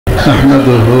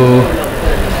نحمده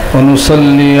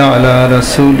ونصلي على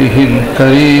رسوله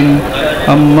الكريم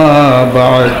أما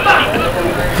بعد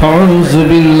فأعوذ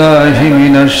بالله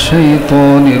من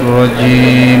الشيطان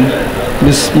الرجيم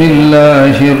بسم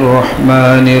الله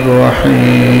الرحمن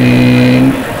الرحيم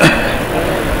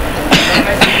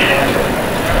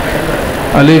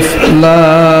ألف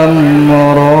لام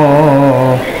را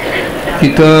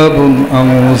كتاب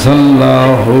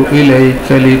أنزلناه إليك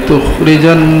لتخرج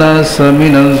الناس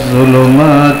من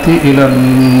الظلمات إلى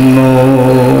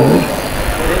النور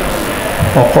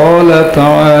وقال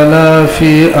تعالى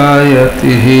في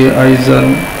آيته أيضا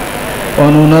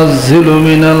وننزل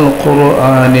من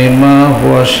القرآن ما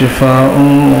هو شفاء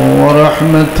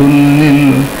ورحمة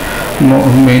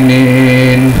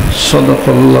للمؤمنين صدق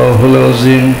الله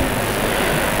العظيم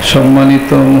সম্মানিত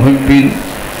মুহিব্বিন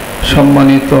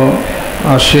সম্মানিত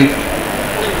আশিক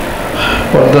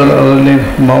পর্দার আড়ালের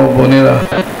মা ও বোনেরা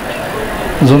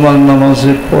জুমার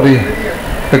নামাজের পরে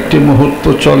একটি মুহূর্ত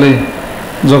চলে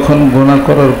যখন গুনাহ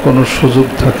করার কোনো সুযোগ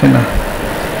থাকে না।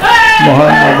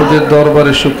 মহান মাবুদের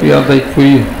দরবারে শুকরিয়া আদায়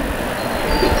করি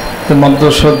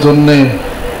মাদ্রাসার জন্যে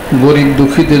গরিব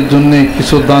দুঃখীদের জন্যে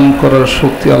কিছু দান করার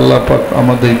শক্তি আল্লাহ পাক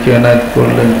আমাদেরকে এনায়েত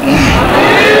করলেন।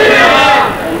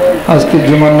 আজকে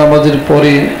জুমার নামাজের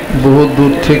পরে বহু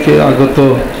দূর থেকে আগত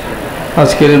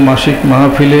আজকের মাসিক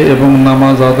মাহফিলে এবং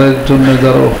নামাজ আদায়ের জন্য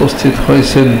যারা উপস্থিত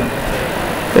হয়েছেন,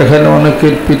 এখানে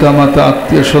অনেকের পিতামাতা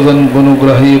আত্মীয় স্বজন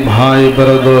গুণগ্রাহী ভাই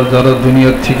বেরাদর যারা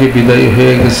দুনিয়ার থেকে বিদায়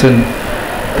হয়ে গেছেন,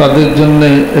 তাদের জন্য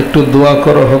একটু দোয়া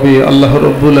করা হবে। আল্লাহ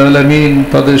রব্বুল আলামিন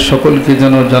তাদের সকলকে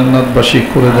যেন জান্নাতবাসী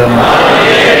করে দেন,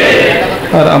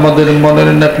 আর আমাদের মনের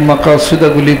নেক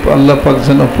মাকাসিদগুলি আল্লাহ পাক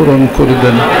যেন পূরণ করে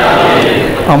দেন।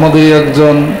 আমাদের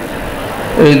একজন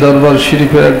এই দরবার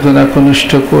শরীফের একজন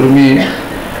একনিষ্ঠ কর্মী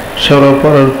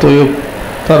সরাপাড়ার তৈয়ব,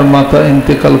 তার মাতা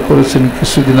ইন্তেকাল করেছেন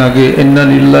কিছুদিন আগে। ইন্না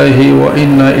লিল্লাহি ওয়া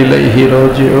ইন্না ইলাইহি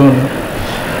রাজিউন।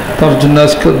 তার জন্য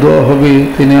আজকে দোয়া হবে।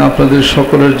 তিনি আপনাদের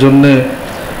সকলের জন্য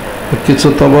কিছু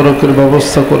তবারকের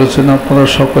ব্যবস্থা করেছেন, আপনারা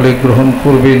সকলে গ্রহণ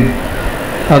করবেন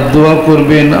আর দোয়া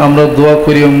করবেন। আমরা দোয়া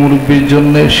করি মুরব্বীর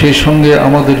জন্য, সেই সঙ্গে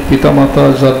আমাদের পিতামাতা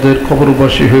যাদের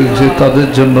কবরবাসী হয়ে গেছে তাদের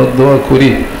জন্য দোয়া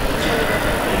করি।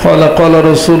 قال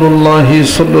رسول الله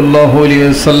صلى الله عليه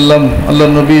وسلم, আল্লাহ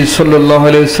নবী সাল্লাল্লাহু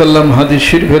আলাইহি ওয়াসাল্লাম হাদিস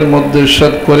শরীফের মধ্যে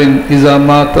ইরশাদ করেন, ইজা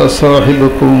মাতা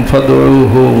সাহিবুকুম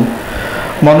ফাদউহু।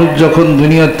 মানুষ যখন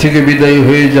দুনিয়ার থেকে বিদায়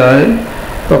হয়ে যায়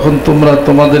তখন তোমরা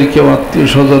তোমাদেরকে আত্মীয়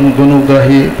স্বজন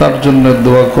গুণগ্রাহী তার জন্য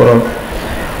দোয়া করো।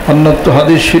 অন্যত্র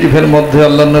হাদিস শরীফের মধ্যে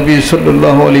আল্লাহ নবী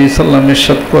সাল্লাল্লাহু আলাইহি সাল্লাম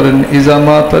ইরশাদ করেন, ইজা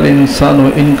মাতাল ইনসানু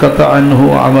ইনকাতা আনহু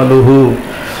আমালুহু।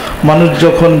 মানুষ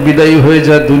যখন বিদায়ী হয়ে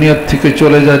যায়, দুনিয়ার থেকে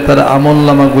চলে যায়, তার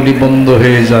আমলনামাগুলি বন্ধ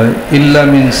হয়ে যায়। ইল্লা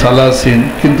মিন সালাসিন,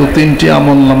 কিন্তু তিনটি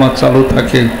আমলনামা চালু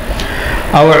থাকে।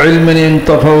 আও ইলমিন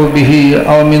ইনতাফাউ বিহি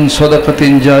আও মিন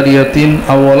সাদাকাতিন জারিয়াতিন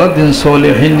আও ওয়ালাদিন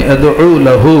সালিহিন ইয়াদউ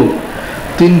লাহু।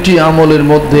 তিনটি আমলের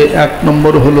মধ্যে এক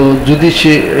নম্বর হলো, যদি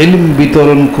সে ইলম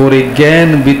বিতরণ করে, জ্ঞান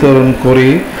বিতরণ করে,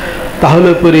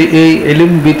 তাহলে পরে এই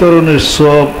ইলম বিতরণের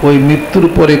সওয়াব ওই মৃত্যুর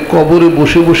পরে কবরে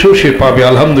বসে বসেও সে পাবে।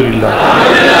 আলহামদুলিল্লাহ।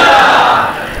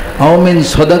 আমিন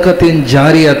সাদাকাতিন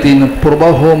জারিয়াতিন,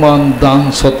 প্রবাহমান দান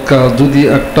সদকা, যদি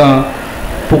একটা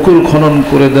পুকুর খনন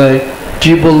করে দেয়,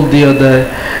 টিউবওয়েল দিয়ে দেয়,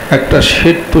 একটা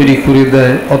শেড তৈরি করে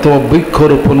দেয়, অথবা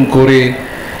বৃক্ষরোপণ করে,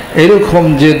 এরকম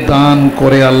যে দান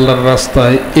করে আল্লাহর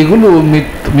রাস্তায়, এগুলো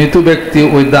মৃত ব্যক্তি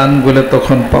ওই দানগুলো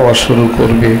তখন পাওয়া শুরু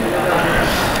করবে।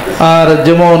 আর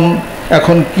যেমন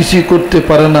এখন কিছু করতে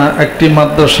পারে না, একটি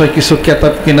মাদ্রাসায় কিছু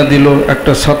কেতাব কিনা দিল,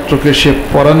 একটা ছাত্রকে সে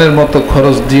পড়ানোর মতো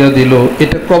খরচ দিয়ে দিল,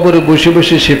 এটা কবরে বসে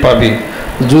বসে সে পাবে,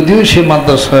 যদিও সে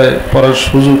মাদ্রাসায় পড়ার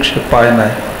সুযোগ সে পায় না।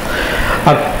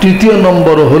 আর তৃতীয়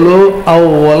নম্বর হলো আও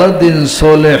ওয়ালাদিন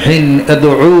সালিহিন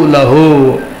ইয়াদউ লাহু,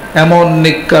 এমন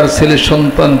নেককার ছেলে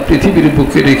সন্তান পৃথিবীর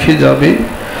বুকে রেখে যাবে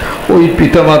ওই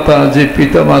পিতামাতা, যে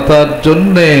পিতামাতার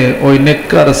জন্যে ওই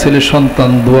নেককার ছেলে সন্তান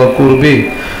দোয়া করবে।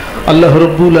 আল্লাহ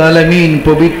রব্বুল আলামিন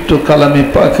পবিত্র কালামে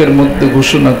পাকের মধ্যে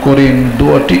ঘোষণা করেন,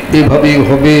 দোয়াটি এভাবেই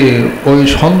হবে। ওই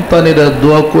সন্তানেরা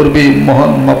দোয়া করবে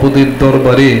মহান মাবুদের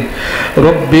দরবারে,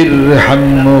 রব্বির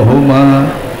রহমহুমা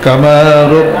কামা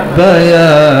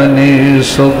রব্বায়ানি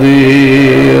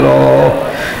সগীরা।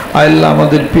 আল্লাহ,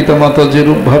 আমাদের পিতামাতা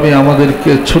যেরূপভাবে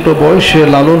আমাদেরকে ছোট বয়সে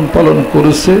লালন পালন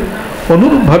করেছে,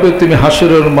 অনুরূপভাবে তুমি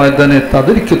হাসরের ময়দানে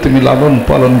তাদেরকে তুমি লালন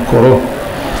পালন করো।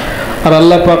 আর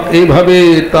আল্লাহ পাক এইভাবে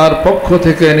তার পক্ষ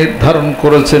থেকে নির্ধারণ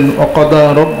করেছেন ওয়াকাদা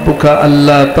রাব্বুকা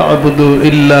আল্লা তা'বুদু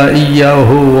ইল্লা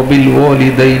ইয়্যাহু ওয়া বিল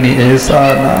ওয়ালিদাইনি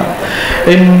ইহসানা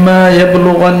ইম্মা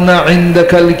ইয়াবলুগান্না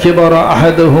ইনদাকাল কিবারা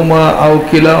আহাদুহুমা আও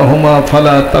কিলাহুমা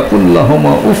ফালা তাকুল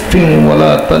লাহুমা উফফিন ওয়া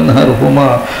লা তানহারহুমা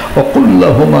ওয়া কুল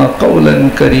লাহুমা কাওলান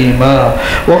কারীমা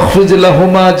ওয়াখফিজ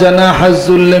লাহুমা জানাহাজ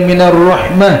যুল্লি মিনার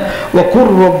রাহমাহ ওয়া কুর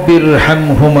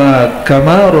রাব্বিরহামহুমা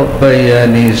কামা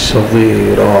রাব্বায়ানি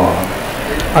সগীরা।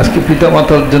 আজকে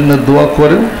পিতামাতার জন্য দোয়া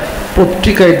করেন।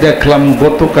 পত্রিকায় দেখলাম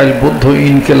গতকাল বৌদ্ধ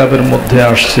ইনকিলাবের মধ্যে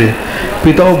আসছে,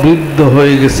 পিতাও বৃদ্ধ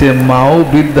হয়ে গেছে, মাও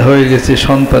বৃদ্ধ হয়ে গেছে,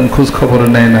 সন্তান খোঁজ খবর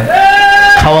নেয় না,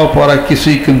 খাওয়া পড়া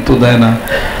কিছুই কিন্তু দেয় না।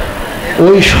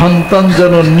 ওই সন্তান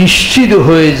যেন নিশ্চিত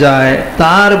হয়ে যায়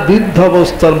তার বৃদ্ধ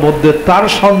অবস্থার মধ্যে তার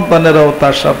সন্তানেরাও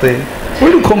তার সাথে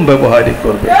ওইরকম ব্যবহারই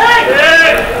করবে।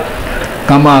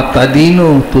 কামা তাদিনু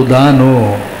তুদানু,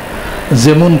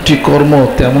 যেমনটি কর্ম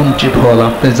তেমনটি ফল।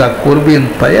 আপনি যা করবেন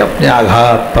তাই আপনি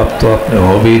আঘাতপ্রাপ্ত আপনি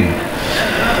হবেন।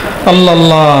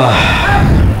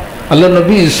 আল্লাহ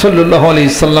নবী সাল্লাল্লাহু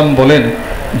আলাইহি সাল্লাম বলেন,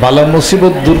 বালা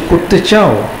মুসিবত দূর করতে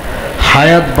চাও,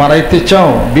 হায়াত বাড়াইতে চাও,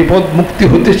 বিপদ মুক্তি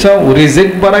হতে চাও, রিজিক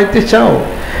বাড়াইতে চাও,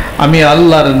 আমি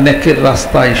আল্লাহর নেকের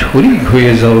রাস্তায় শরীক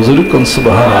হয়ে যাও। যুরকুন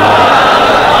সুবহানাল্লাহ।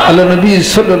 আল্লাহ নবী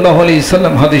সাল্লাল্লাহু আলাইহি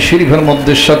সাল্লাম হাদিস শরীফের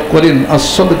মধ্যে ইরশাদ করেন,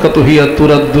 আস-সাদকাতু হিয়া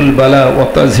তুরাদ্দুল বালা ওয়া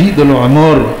তাযীদুল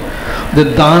উমর, যে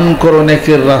দান করো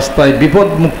নেকের রাস্তায়, বিপদ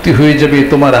মুক্তি হয়ে যাবে,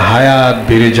 তোমার হায়াত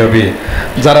বেড়ে যাবে।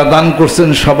 যারা দান করছেন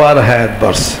সবার হায়াত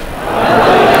বাড়ছে।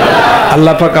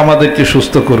 আল্লাহ পাক আমাদেরকে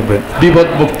সুস্থ করবেন, বিপদ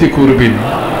মুক্তি করবেন।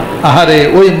 আহারে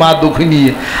ওই মা দুঃখিনী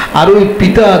আর ওই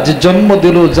পিতা যে জন্ম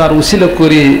দিল, যার উসিলা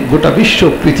করে গোটা বিশ্ব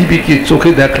পৃথিবীকে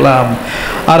চোখে দেখলাম,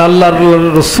 আর আল্লাহর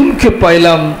রসুলকে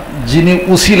পাইলাম যিনি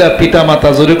উসিলা পিতা মাতা।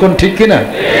 যেরকম ঠিক কিনা?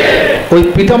 ওই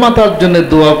পিতা মাতার জন্য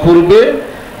দোয়া করবে,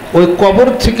 ওই কবর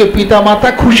থেকে পিতা মাতা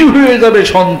খুশি হয়ে যাবে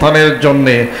সন্তানের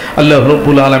জন্যে। আল্লাহ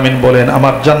রাব্বুল আলামিন বলেন,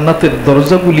 আমার জান্নাতের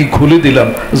দরজাগুলি খুলে দিলাম।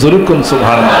 যেরকম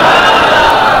সুবহানাল্লাহ।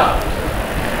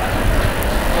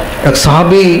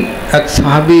 এক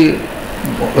সাহাবী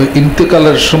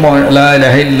ইন্তেকালের সময় লা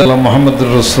ইলাহা ইল্লাল্লাহ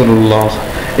মুহাম্মাদুর রাসূলুল্লাহ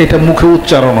এটা মুখে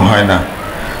উচ্চারণ হয় না।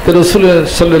 তো রাসূল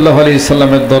সাল্লাল্লাহু আলাইহি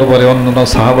সাল্লামের দরবারে অন্যান্য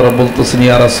সাহাবারা বলতেছেন,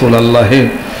 ইয়া রাসূলুল্লাহ,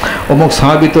 অমুক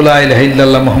সাহাবী তো লা ইলাহা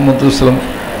ইল্লাল্লাহ মুহাম্মাদুর রাসূলুল্লাহ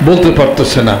বলতে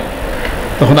পারতেছে না।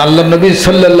 তখন আল্লাহ নবী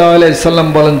সাল্লাল্লাহু আলাইহি সাল্লাম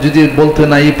বলেন, যদি বলতে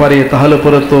নাই পারে তাহলে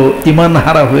পরে তো ঈমান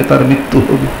হারা হয়ে তার মৃত্যু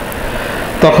হবে।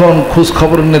 তখন খোঁজ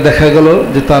খবর নিয়ে দেখা গেল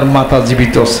যে তার মাতা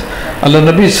জীবিত আছে। আল্লাহ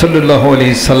নবী সাল্লাল্লাহু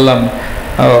আলাইহি সাল্লাম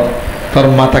তার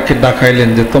মাতাকে ডাকাইলেন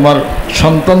যে তোমার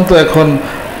সন্তান তো এখন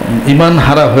ঈমান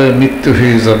হারা হয়ে মৃত্যু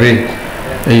হয়ে যাবে,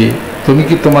 এই তুমি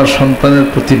কি তোমার সন্তানের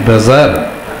প্রতি বেজার?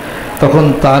 তখন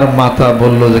তার মাতা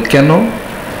বলল যে কেন?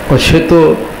 সে তো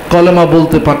কলেমা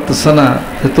বলতে পারতেছে না,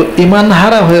 সে তো ঈমান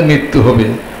হারা হয়ে মৃত্যু হবে।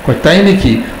 তাই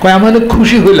নাকি? আমি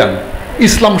খুশি হইলাম,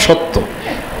 ইসলাম সত্য,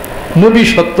 নবী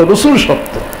সত্য, রসুল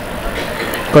সত্য।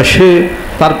 সে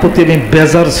তার প্রতি আমি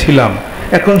বেজার ছিলাম,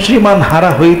 এখন সে ঈমান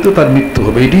হারা হয়েই তো তার মৃত্যু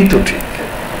হবে, এটাই তো ঠিক।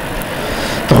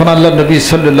 তখন আল্লাহ নবী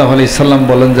সাল্লাল্লাহু আলাইহি সাল্লাম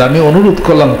বলেন যে আমি অনুরোধ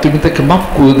করলাম তুমি তাকে মাফ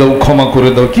করে দাও, ক্ষমা করে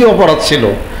দাও, কি অপরাধ ছিল?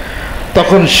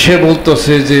 তখন সে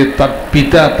বলতেছে যে তার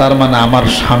পিতা, তার মানে আমার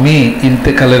স্বামী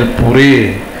ইন্তেকালের পরে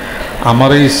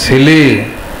আমার এই ছেলে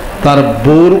তার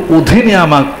বউর অধীনে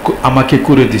আমাকে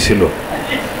করে দিছিল,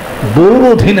 বউর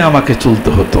অধীনে আমাকে চলতে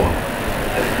হতো,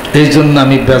 এই জন্য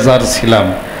আমি বেজার ছিলাম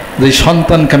যে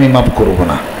সন্তানকে আমি মাফ করব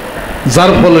না।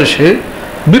 যার ফলে সে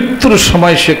মৃত্যুর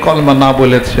সময় সে কলমা না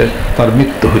বলেছে, তার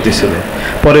মৃত্যু হইতেছিল।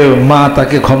 পরে মা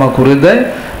তাকে ক্ষমা করে দেয়।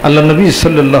 আল্লাহ নবী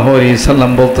সাল্লাল্লাহু আলাইহি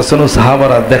সাল্লাম বলতেছেন, ও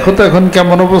সাহাবারা দেখো তো এখন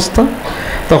কেমন অবস্থা।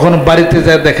 তখন বাড়িতে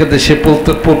যায় দেখে যে সে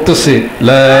পড়তেছে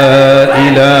লা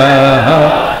ইলাহা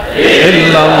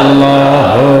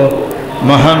ইল্লাল্লাহ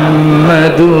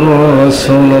মুহাম্মাদুর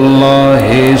রাসূলুল্লাহ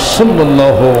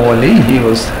সাল্লাল্লাহু আলাইহি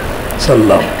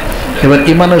ওয়াসাল্লাম। এবার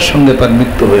ঈমানের সঙ্গে তার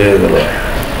মৃত্যু হয়ে গেল।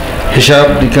 হিসাব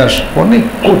নিকাশ অনেক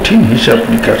কঠিন, হিসাব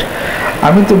নিকাশ।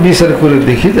 আমি তো বিচার করে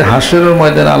দেখি যে হাসরের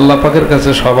ময়দানে আল্লাহ পাকের কাছে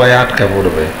সবাই আটকা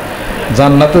পড়বে,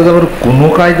 জান্নাতে যাওয়ার কোনো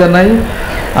কায়দা নাই।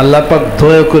 আল্লাহ পাক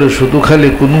দয়া করে শুধু খালি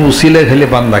কোনো উসিলায় খালি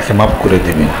বান্দাকে মাফ করে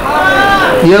দিবেন,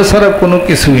 ইয়া ছাড়া কোনো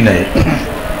কিছুই নাই।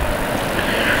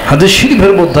 হাদিস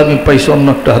শরীফের মধ্যে আমি পাইছি, অন্য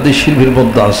একটা হাদিস শরীফের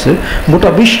মধ্যে আছে, গোটা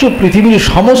বিশ্ব পৃথিবীর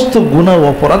সমস্ত গুনাহ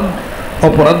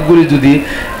অপরাধগুলি যদি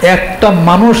একটা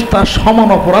মানুষ তার সমান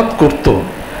অপরাধ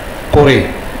করে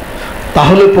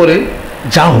তাহলে পরে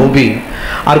যা হবে,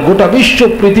 আর গোটা বিশ্ব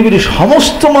পৃথিবীর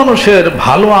সমস্ত মানুষের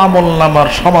ভালো আমল নামার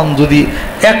সমান যদি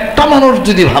একটা মানুষ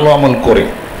যদি ভালো আমল করে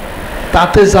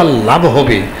তাতে যা লাভ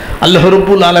হবে, আল্লাহ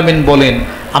রাব্বুল আলামিন বলেন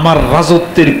আমার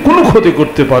রাজত্বের কোনো ক্ষতি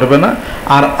করতে পারবে না,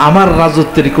 আর আমার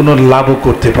রাজত্বের কোনো লাভও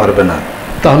করতে পারবে না।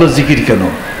 তাহলে জিকির কেন,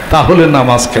 তাহলে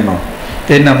নামাজ কেন?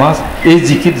 এই নামাজ, এই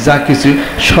জিকির, যা কিছু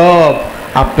সব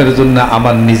আপনার জন্য,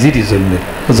 আমার নিজেরই জন্য।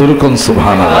 যেরকম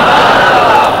সুবহানাল্লাহ।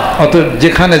 অতএব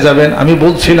যেখানে যাবেন, আমি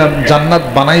বলছিলাম জান্নাত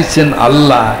বানাইছেন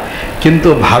আল্লাহ, কিন্তু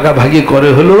ভাগাভাগি করে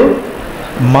হলো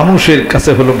মানুষের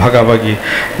কাছে, হলো ভাগাভাগি।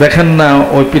 দেখেন না,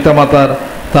 ওই পিতামাতার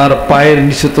তার পায়ের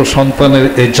নিচে তো সন্তানের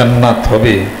এই জান্নাত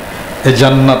হবে, এই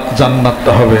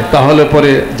জান্নাতটা হবে। তাহলে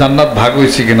পরে জান্নাত ভাগ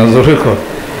হয়েছে কিনা? জোরে কর।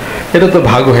 এটা তো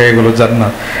ভাগ হয়ে গেল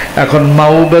জান্নাত। এখন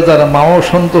মাও বেজার, মাও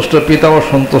সন্তুষ্ট, পিতাও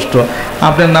সন্তুষ্ট।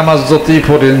 আপনি নামাজ যতই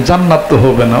পড়েন, জান্নাত তো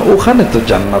হবে না, ওখানে তো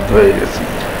জান্নাত হয়ে গেছে।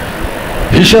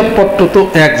 হিসাবপত্র তো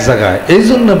এক জায়গায়। এই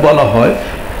জন্য বলা হয়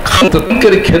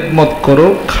খালেকের খেদমত করো,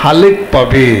 খালেক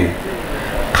পাবে।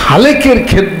 খালেকের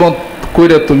খেদমত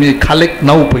করে তুমি খালেক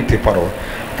নাও পাইতে পারো।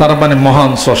 তার মানে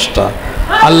মহান স্রষ্টা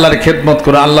আল্লাহর খেদমত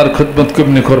করো। আল্লাহর খেদমত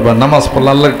কেমনি করবা? নামাজ পড়লে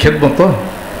আল্লাহর খেদমত,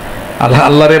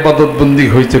 আল্লাহর ইবাদত বন্দি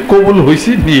হয়েছে, কবুল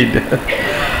হয়েছে নিয়ে।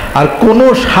 আর কোনো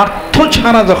স্বার্থ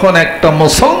ছাড়া যখন একটা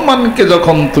মুসলমানকে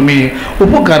যখন তুমি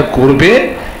উপকার করবে,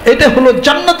 এটা হলো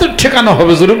জান্নাতের ঠিকানা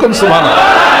হবে। যেরকম সুবহানাল্লাহ।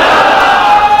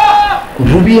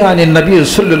 রুবিয়া আনিন নবী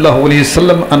সাল্লাল্লাহু আলাইহি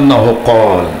সাল্লাম আন্নাহু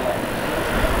ক্বাল,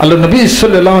 আল্লাহ নবী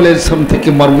সাল্লাল্লাহু আলাইহি সাল্লাম থেকে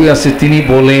মারউই আছে, তিনি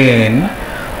বলেন,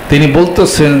 তিনি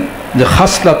বলতেছেন যে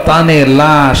খাসলাতানে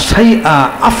লা শাইআ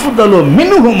আফদালু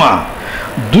মিনহুমা,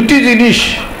 দুটি জিনিস,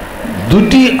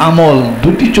 দুটি আমল,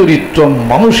 দুটি চরিত্র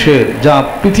মানুষের, যা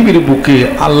পৃথিবীর বুকে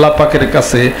আল্লাহ পাকের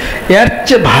কাছে এর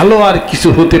চেয়ে ভালো আর কিছু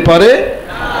হতে পারে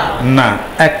না।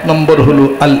 এক নম্বর হলো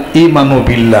আল ঈমানু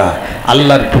বিল্লাহ,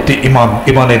 আল্লাহর প্রতি ঈমান,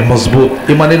 ঈমানের মজবুত।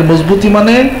 ঈমানের মজবুতি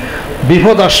মানে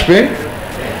বিপদ আসবে,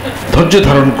 ধৈর্য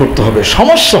ধারণ করতে হবে,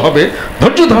 সমস্যা হবে,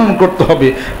 ধৈর্য ধারণ করতে হবে,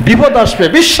 বিপদ আসবে,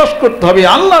 বিশ্বাস করতে হবে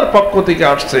আল্লাহর পক্ষ থেকে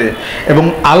আসছে, এবং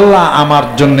আল্লাহ আমার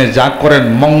জন্য যা করেন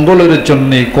মঙ্গলের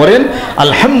জন্যই করেন।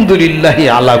 আলহামদুলিল্লাহি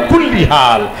আলা কুল্লি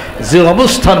হাল, যে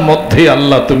অবস্থার মধ্যে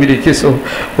আল্লাহ তুমি রেখেছো,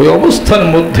 ওই অবস্থার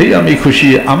মধ্যেই আমি খুশি।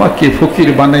 আমাকে ফকির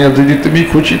বানাইয়া যদি তুমি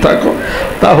খুশি থাকো,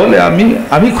 তাহলে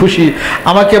আমি খুশি।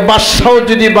 আমাকে বাদশাও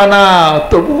যদি বানাও,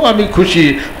 তবুও আমি খুশি।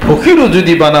 ফকিরও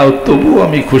যদি বানাও, তবুও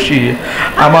আমি খুশি।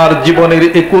 আমার জীবনের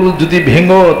একুল যদি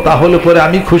ভেঙো, তাহলে পরে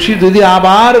আমি খুশি। যদি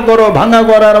আবার করো, ভাঙা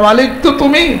করার মালিক তো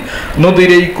তুমি।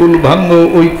 নদীর এই কুল ভাঙো,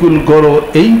 ওই কুল করো,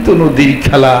 এই তো নদীর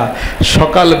খেলা।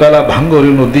 সকালবেলা ভাঙো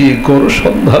নদী, করো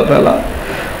সন্ধ্যাবেলা।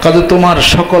 কাজে তোমার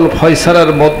সকল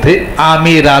ফয়সালার মধ্যে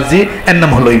আমি রাজি, এর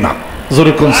নাম হলো ঈমান।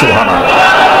 জোরে কোন সুবহানাল্লাহ।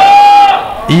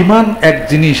 ঈমান এক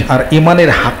জিনিস, আর ঈমানের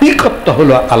হাকিকতটা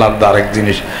হলো আলাদা আরেক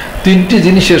জিনিস। তিনটি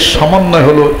জিনিসের সমন্বয়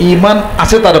হলো ঈমান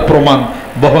আছে, তার প্রমাণ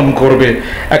বহন করবে।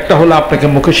 একটা হলো আপনাকে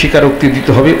মুখে স্বীকারোক্তি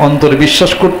দিতে হবে, অন্তরে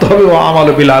বিশ্বাস করতে হবে, ও আমাল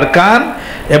বিল আরকান,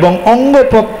 এবং অঙ্গ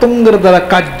প্রত্যঙ্গের দ্বারা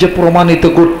কার্যে প্রমাণিত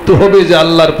করতে হবে যে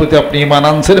আল্লাহর প্রতি আপনি ঈমান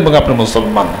আনছেন এবং আপনি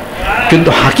মুসলমান। কিন্তু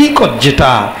হাকিকত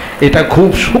যেটা, এটা খুব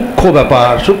সূক্ষ্ম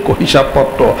ব্যাপার, সূক্ষ্ম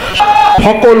হিসাবপত্র।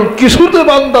 সকল কিছুতে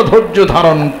বান্দা ধৈর্য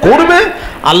ধারণ করবে,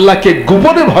 আল্লাহকে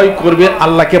গোপনে ভয় করবে,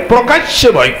 আল্লাহকে প্রকাশ্যে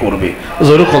ভয় করবে।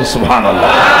 যেরকম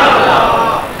সুবহানাল্লাহ।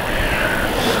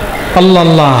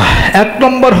 আল্লাহ এক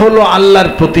নম্বর হলো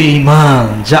আল্লাহর প্রতি ঈমান,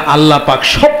 যা আল্লাহ পাক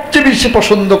সবচেয়ে বেশি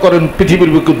পছন্দ করেন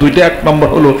পৃথিবীর বুকে। দুইটা, এক নম্বর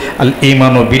হলো আল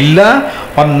ঈমানু বিল্লাহ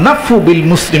ওয়ান নাফু বিল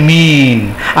মুসলিমিন,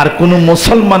 আর কোন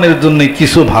মুসলমানের জন্য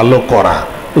কিছু ভালো করা।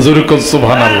 যেরকম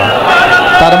সুবহানাল্লাহ।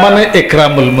 তার মানে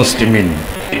ইকরামুল মুসলিমিন,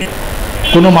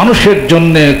 কোনো মানুষের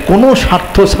জন্য কোনো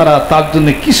স্বার্থ ছাড়া তার জন্য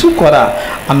কিছু করা।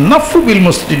 আর নাফু বিল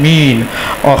মুসলিমিন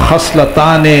ও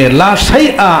খাসলাতানে লা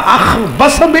শাইআ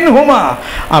আখবাসা মিনহুমা,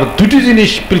 আর দুটি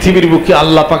জিনিস পৃথিবীর বুকে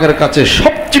আল্লাহ পাকের কাছে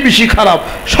সবচেয়ে বেশি খারাপ,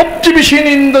 সবচেয়ে বেশি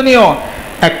নিন্দনীয়।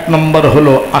 এক নম্বর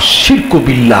হলো আশিরকু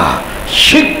বিল্লাহ,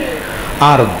 শিরক,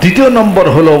 আর দ্বিতীয় নম্বর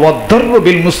হলো ওয়াদ-দাররু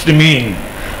বিল মুসলিমিন,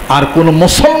 আর কোন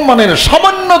মুসলমানের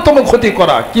সামান্যতম ক্ষতি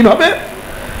করা। কিভাবে?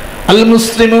 আল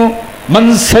মুসলিমু মান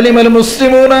সালিমাল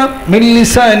মুসলিমুনা মিন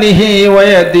লিসানিহি ওয়া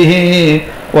ইয়াদিহি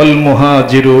ওয়াল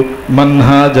মুহাজিরু মান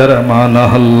হাজারা মা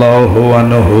নাহাল্লাহু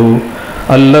আনহু।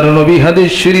 আল্লাহর নবী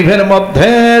হাদিস শরীফের মধ্যে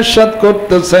ইরশাদ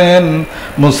করতেছেন,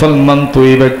 মুসলমান তো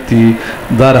ওই ব্যক্তি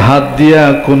যার হাত দিয়া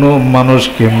কোনো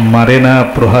মানুষকে মারে না,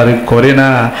 প্রহার করে না,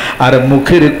 আর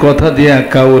মুখের কথা দিয়া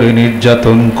কাউরে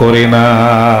নির্যাতন করে না।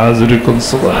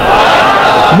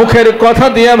 মুখের কথা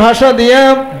দিয়া, ভাষা দিয়া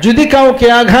যদি কাউকে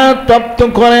আঘাত প্রাপ্ত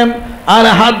করেন, আর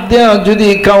হাত দিয়া যদি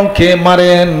কাউকে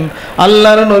মারেন,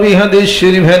 আল্লাহর নবী হাদিস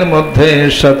শরীফের মধ্যে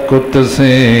ইরশাদ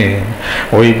করতেছে,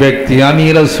 ওই ব্যক্তি আমি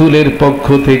রাসূলের পক্ষ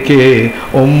থেকে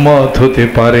উম্মত হতে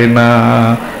পারে না।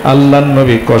 আল্লাহর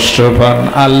নবী কষ্ট পান,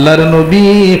 আল্লাহর নবী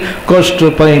কষ্ট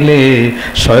পাইলে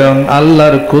স্বয়ং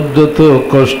আল্লাহর কুদরত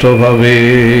কষ্ট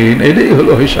পাবেন। এটাই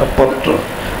হলো হিসাবপত্র।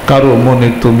 কারো মনে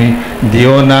তুমি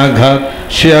দিও না আঘাত,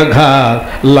 সে আঘাত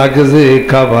লাগে যে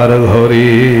কাবার ঘরে।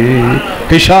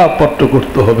 হিসাব পত্র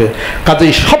করতে হবে।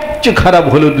 কাজেই সবচেয়ে খারাপ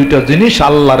হলো দুইটা জিনিস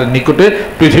আল্লাহর নিকটে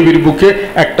পৃথিবীর বুকে,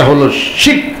 একটা হলো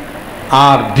শিরক,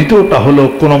 আর দ্বিতীয়টা হলো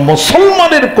কোনো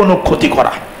মুসলমানের কোনো ক্ষতি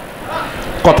করা,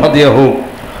 কথা দিয়ে হোক,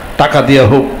 টাকা দিয়ে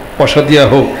হোক, পয়সা দিয়ে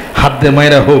হোক, হাত দিয়ে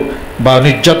মাইরা হোক, বা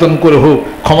নির্যাতন করে হোক,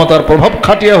 ক্ষমতার প্রভাব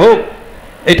খাটিয়ে হোক,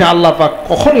 এটা আল্লাহ পাক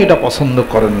কখনোই এটা পছন্দ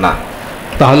করেন না।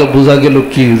 তাহলে বোঝা গেল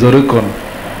কি, জোরে কোন,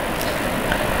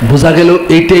 বোঝা গেল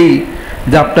এইটাই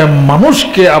যে আপনার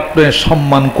মানুষকে আপনি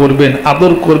সম্মান করবেন,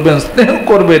 আদর করবেন, স্নেহ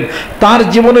করবেন, তার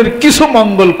জীবনের কিছু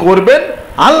মঙ্গল করবেন,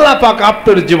 আল্লাহ পাক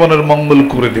আপনার জীবনের মঙ্গল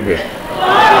করে দিবে।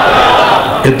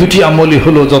 এই দুটি আমলই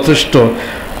হলো যথেষ্ট।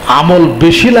 আমল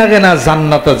বেশি লাগে না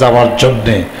জান্নাতে যাওয়ার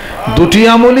জন্যে, দুটি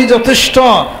আমলই যথেষ্ট।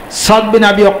 সাদ বিন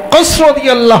আবি ওয়াক্কাস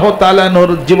রাদিয়াল্লাহু তাআলা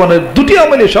আনহুর জীবনের দুটি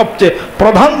আমলই সবচেয়ে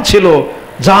প্রধান ছিল,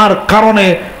 যার কারণে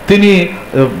তিনি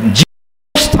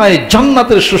অবস্থায়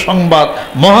জান্নাতের সুসংবাদ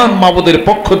মহান মাবুদের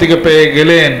পক্ষ থেকে পেয়ে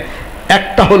গেলেন।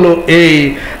 একটা হলো এই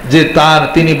যে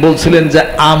তিনি বলছিলেন যে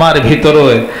আমার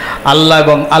ভিতরে আল্লাহ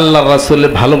এবং আল্লাহর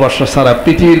রাসূলের ভালোবাসা ছাড়া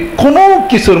পৃথিবীর কোনো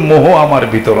কিছুর মোহ আমার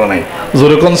ভিতরে নাই।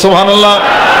 জোরে কোন সুবহানাল্লাহ।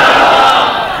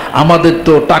 আমাদের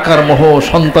তো টাকার মোহ,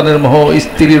 সন্তানের মোহ,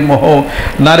 স্ত্রীর মোহ,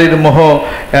 নারীর মোহ,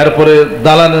 এরপরে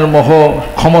দালানের মোহ,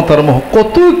 ক্ষমতার মোহ,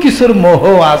 কত কিছুর মোহ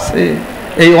আছে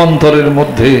এই অন্তরের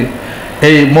মধ্যে।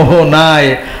 এই মোহ নাই।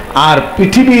 আর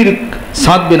পৃথিবীর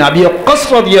সাদ বিন আবি ওয়াক্কাস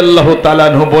রাদিয়াল্লাহু তাআলা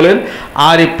আনহু বলেন,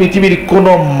 আর এই পৃথিবীর কোন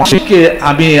মানুষকে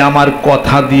আমি আমার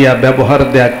কথা দিয়া, ব্যবহার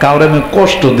দেয়া, কাউরে আমি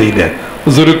কষ্ট দিই না।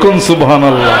 জোরে কোন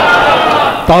সুবহানাল্লাহ।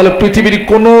 তাহলে পৃথিবীর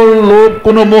কোনো লোভ,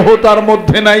 কোনো মোহ তার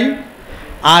মধ্যে নাই,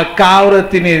 আর কাউরে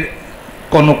তিনি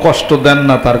কোনো কষ্ট দেন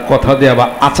না তার কথা দেয়া বা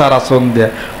আচার আচরণ দেয়া,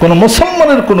 কোনো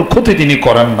মুসলমানের কোনো ক্ষতি তিনি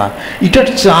করেন না। এটার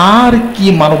আর কি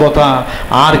মানবতা,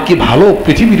 আর কি ভালো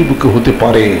পৃথিবীর বুকে হতে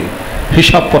পারে?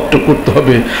 হিসাবপত্র করতে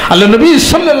হবে। আল্লাহ নবী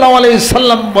সাল্লাল্লাহু আলাইহি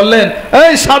সাল্লাম বললেন,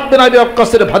 এই সাদ বিন আবি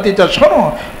ওয়াক্কাসের ভাতিজা শোনো,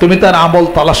 তুমি তার আমল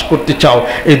তালাশ করতে চাও,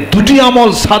 এই দুটি আমল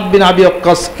সাদ বিন আবি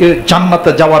ওয়াক্কাসকে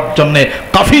জান্নাতে যাওয়ার জন্য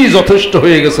কাফি যথেষ্ট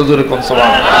হয়ে গেছে। জোরে কোন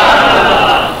সুবহানাল্লাহ।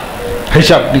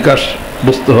 হিসাব নিকাশ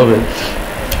বুঝতে হবে।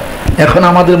 এখন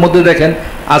আমাদের মধ্যে দেখেন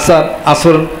আচার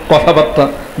আচরণ, কথাবার্তা,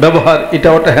 ব্যবহার, এটা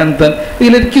ওটা হ্যান ত্যান,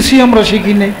 এগুলোর কিছুই আমরা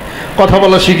শিখি নেই। কথা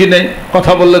বলা শিখি নেই,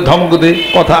 কথা বললে ধমক দেয়,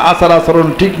 কথা আচার আচরণ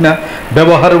ঠিক না,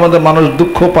 ব্যবহারের মধ্যে মানুষ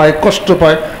দুঃখ পায়, কষ্ট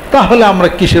পায়, তাহলে আমরা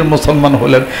কিসের মুসলমান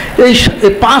হলেন? এই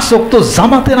 5 ওয়াক্ত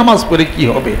জামাতে নামাজ পড়ে কি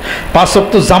হবে? 5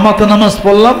 ওয়াক্ত জামাতে নামাজ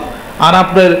পড়লাম, আর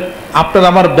আপনার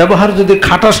আমার ব্যবহার যদি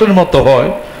খাটাসের মতো হয়,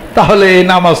 তাহলে এই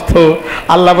নামাজ তো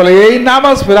আল্লাহ বলে এই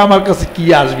নামাজ পড়ে আমার কাছে কি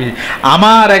আসবি?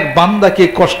 আমার এক বান্দাকে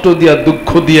কষ্ট দিয়া, দুঃখ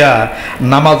দিয়া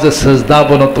নামাজে সেজদা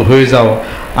অবনত হয়ে যাও,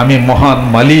 আমি মহান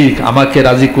মালিক, আমাকে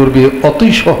রাজি করবে,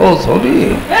 অতই সহজ হবে।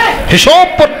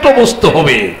 হিসাবপত্র বুঝতে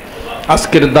হবে।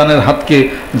 আজকের দানের হাতকে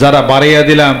যারা বাড়াইয়া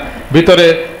দিলাম,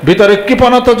 ভিতরে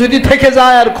কৃপণতা যদি থেকে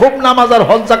যায়, আর খুব নামাজ আর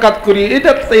হজ যাকাত করি,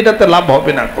 এটাতে লাভ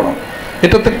হবে না,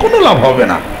 এটাতে কোনো লাভ হবে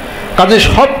না। কাজে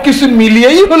সব কিছু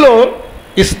মিলিয়েই হলো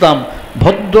ইসলাম।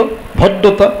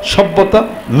 ভদ্রতা, সভ্যতা,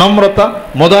 নম্রতা,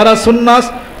 মুদারাসুন নাস,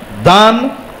 দান,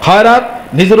 খয়রাত,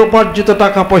 নিজের উপার্জিত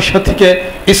টাকা পয়সা থেকে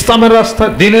ইসলামের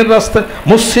রাস্তায়, দ্বীনের রাস্তায়,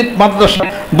 মসজিদ, মাদ্রাসা,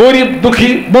 গরিব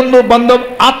দুঃখী, বন্ধু বান্ধব,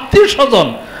 আত্মীয় স্বজন,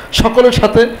 সকলের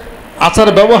সাথে আচার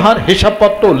ব্যবহার,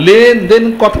 হিসাবপত্র, লেনদেন,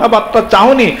 কথাবার্তা,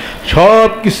 চাহনি, সব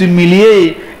কিছু মিলিয়েই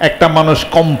একটা মানুষ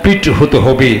কমপ্লিট হতে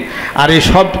হবে। আর এই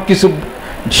সব কিছু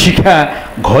শিখা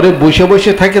ঘরে বসে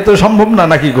বসে থাকে তো সম্ভব না,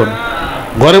 নাকি কোন?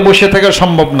 ঘরে বসে থাকা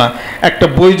সম্ভব না। একটা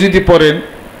বই যদি পড়েন,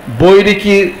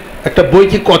 একটা বই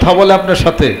কি কথা বলে আপনার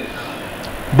সাথে?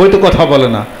 বই তো কথা বলে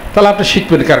না। তাহলে আপনি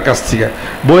শিখবেন কার কাছ থেকে?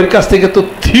 বইয়ের কাছ থেকে তো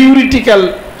থিওরিটিক্যাল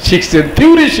শিখছেন,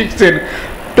 থিওরি শিখছেন,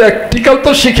 প্র্যাকটিক্যাল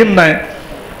তো শিখেন নাই।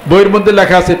 বইয়ের মধ্যে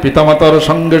লেখা আছে পিতামাতার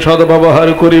সঙ্গে সদ্ব্যবহার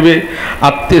করিবে,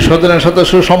 আত্মীয় স্বজনের সাথে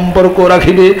সুসম্পর্ক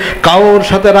রাখিবে, কাউর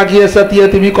সাথে রাখিয়া চাতিয়া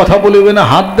তুমি কথা বলিবে না,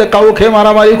 হাত দিয়ে কাউকে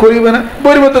মারামারি করিবে না।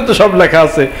 বইয়ের মধ্যে তো সব লেখা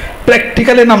আছে,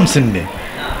 প্র্যাকটিক্যালে নামছেন নি।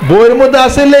 বইয়ের মধ্যে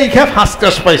আছে লেখা, ফার্স্ট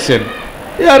ক্লাস পাইছেন।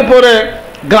 এরপরে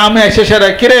গ্রামে এসে সেরা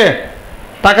কিরে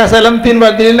টাকা চাইলাম 3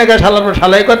 বার দিলি না,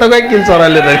 শালাই কথা কয় কিল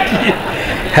চড়াইলে না কি?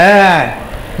 হ্যাঁ,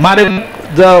 মারে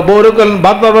বৌরে করলেন,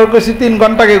 বাদ বাবার করছি 3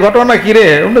 ঘন্টাকে ঘটনা কিরে,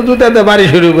 ওটা জুতাতে বাড়ি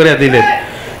শুরু করে দিলেন।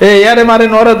 এই আরে মারে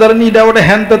নরে ধরেন, ইটা ওটা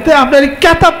হ্যান তাতে আপনার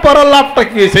কেতাব পড়ার লাভটা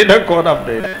কি হয়েছে? এটা কোন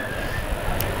আপনি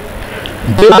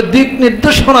দিক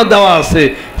নির্দেশনা দেওয়া আছে,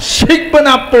 শিখবেন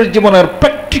আপনার জীবনের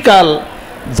প্র্যাকটিক্যাল।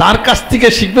 যার কাছ থেকে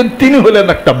শিখবেন তিনি হলেন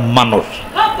একটা মানুষ।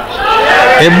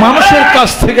 এই মানুষের কাছ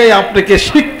থেকেই আপনাকে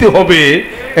শিখতে হবে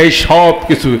এই সব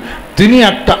কিছু। তিনি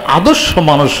একটা আদর্শ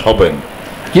মানুষ হবেন।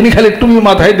 তিনি খালি টুপি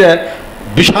মাথায় দেয়,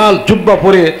 বিশাল জুব্বা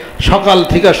পরে সকাল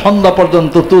থেকে সন্ধ্যা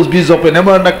পর্যন্ত তসবিহ জপেন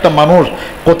এমন একটা মানুষ,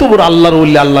 কত বড় আল্লাহর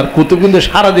ওলি, আল্লাহর কুতুব, কিন্তু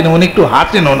সারাদিন উনি একটু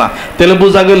হাঁটেনও না। তাহলে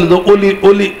বোঝা গেল যে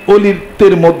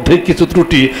অলিত্বের মধ্যে কিছু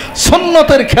ত্রুটি,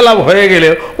 সুন্নতের খেলাপ হয়ে গেলে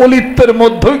অলিত্বের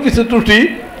মধ্যেও কিছু ত্রুটি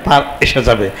তার এসে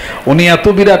যাবে। উনি এত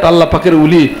বিরাট আল্লাহ পাকের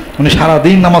উলি, উনি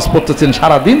সারাদিন নামাজ পড়তেছেন,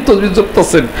 সারাদিন তসবিহ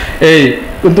জপতেছেন,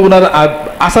 কিন্তু ওনার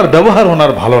আচার ব্যবহার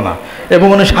ওনার ভালো না, এবং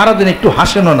উনি সারাদিন একটু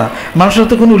হাসেনও না, মানুষের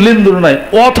তো কোনো লেনদেন নাই,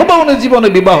 অথবা উনি জীবনে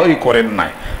বিবাহই করেন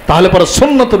নাই। তাহলে পরে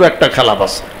সুন্নতেরও একটা খেলাপ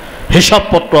আছে,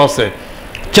 হিসাবপত্র আছে।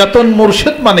 চেতন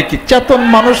মুর্শিদ মানে কি? চেতন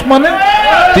মানুষ মানে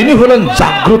তিনি হলেন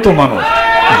জাগ্রত মানুষ।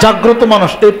 জাগ্রত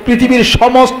মানুষ এই পৃথিবীর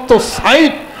সমস্ত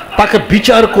সাইড তাকে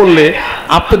বিচার করলে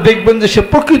আপনি দেখবেন যে সে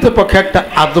প্রকৃতপক্ষে একটা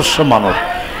আদর্শ মানুষ।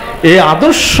 এই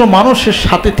আদর্শ মানুষের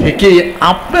সাথে থেকে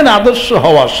আপনার আদর্শ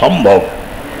হওয়া সম্ভব,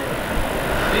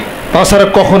 তাছাড়া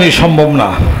কখনোই সম্ভব না।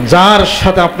 যার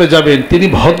সাথে আপনি যাবেন তিনি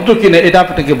ভদ্র কিনা এটা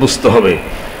আপনাকে বুঝতে হবে।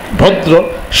 ভদ্র,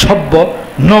 সভ্য,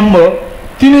 নম্র।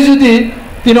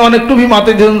 তিনি অনেক টুপি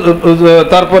মাথায় দিয়েছেন,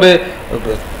 তারপরে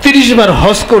 30 বার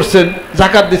হজ করছেন,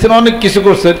 জাকাত দিয়েছেন, অনেক কিছু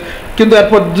করছেন, কিন্তু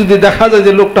এরপর যদি দেখা যায়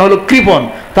যে লোকটা হলো কৃপণ,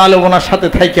 তাহলে ওনার সাথে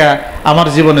থাইকা আমার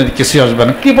জীবনের কিছু আসবে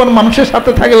না। কৃপণ মানুষের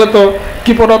সাথে থাকলে তো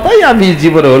কৃপণতাই আমি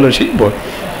জীবনে হলো শিখব।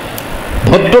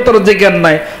 ভদ্রতার যে জ্ঞান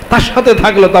নাই তার সাথে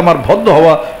থাকলে তো আমার ভদ্র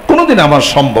হওয়া কোনোদিন আমার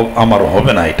সম্ভব আমার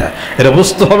হবে না। এটা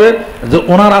বুঝতে হবে যে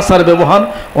ওনার আচার ব্যবহার,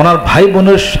 ওনার ভাই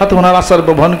বোনের সাথে ওনার আচার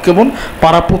ব্যবহার কেমন,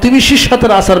 পাড়া প্রতিবেশীর সাথে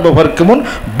আচার ব্যবহার কেমন,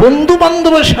 বন্ধু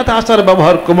বান্ধবের সাথে আচার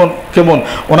ব্যবহার কেমন।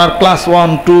 ওনার ক্লাস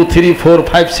 1, 2, 3, 4,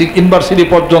 5, 6 ইউনিভার্সিটি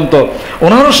পর্যন্ত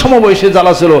ওনার সমবয়সী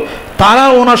যারা ছিল তারা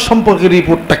ওনার সম্পর্কে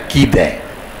রিপোর্টটা কি দেয়,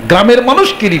 গ্রামের মানুষ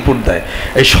কি রিপোর্ট দেয়,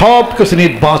 এই সব কিছু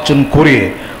নির্বাচন করে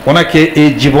ওনাকে এই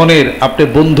জীবনের আপনি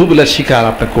বন্ধুগুলা স্বীকার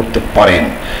আপনি করতে পারেন।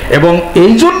 এবং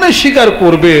এই জন্যে স্বীকার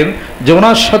করবেন যে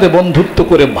ওনার সাথে বন্ধুত্ব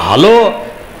করে ভালো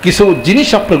কিছু জিনিস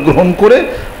আপনি গ্রহণ করে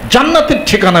জান্নাতের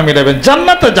ঠিকানা মেলাবেন,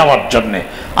 জান্নাতে যাওয়ার জন্যে।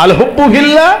 আল হুব্বু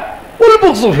ফিল্লাহ ওয়াল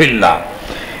বুগযু ফিল্লাহ।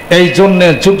 এই জন্যে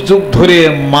যুগ যুগ ধরে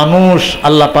মানুষ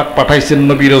আল্লাহ পাক পাঠাইছেন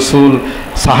নবী রসুল,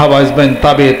 সাহাবা আজমাইন,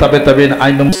 তাবেঈন,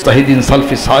 আইমে মুজতাহিদিন,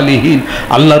 সালফি সালিহিন,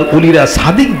 আল্লাহর উলিরা,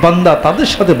 সাদিক বান্দা, তাদের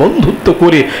সাথে বন্ধুত্ব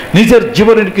করে নিজের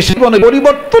জীবনের জীবনে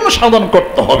পরিবর্তন সাধন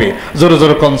করতে হবে। জোরে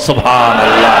জোরে কোন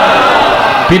সুবহানাল্লাহ।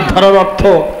 পীর ধরার অর্থ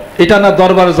এটা না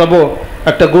দরবারে যাব,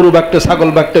 একটা গরু বা একটা ছাগল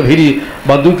বা একটা ভিড়ি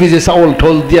বা 2 কেজি চাউল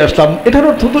ঠোল দিয়ে আসলাম, এটার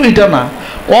অর্থ তো এটা না।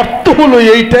 অর্থ হলো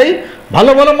এইটাই,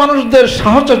 ভালো ভালো মানুষদের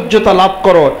সাহচর্যতা লাভ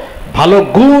করো, ভালো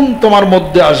গুণ তোমার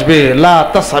মধ্যে আসবে। লা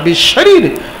তাসাবি শরীর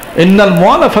ইন্নাল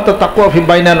মুআলাফাতা তাকওয়া ফি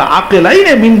বাইনাল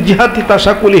আকিলাইনি মিন জিহাতি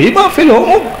তাশাকুলিহিমা ফিল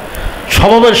হুমুক।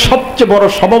 স্বভাবের সবচেয়ে বড়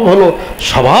স্বভাব হলো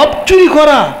স্বভাব চুরি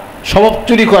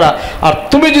করা। আর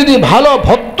তুমি যদি ভালো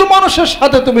ভদ্র মানুষের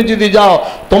সাথে তুমি যদি যাও,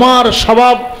 তোমার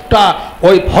স্বভাবটা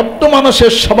ওই ভদ্র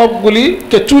মানুষের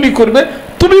স্বভাবগুলিকে চুরি করবে,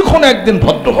 তুমি কোনো একদিন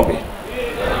ভদ্র হবে।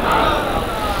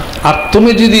 আর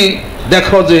তুমি যদি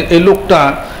দেখো যে এই লোকটা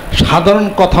সাধারণ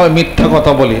কথা মিথ্যা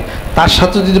কথা বলে, তার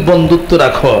সাথে যদি বন্ধুত্ব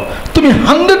রাখো, তুমি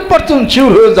 100%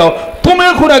 শিওর হয়ে যাও তুমি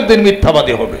এখন একদিন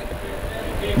মিথ্যাবাদী হবে।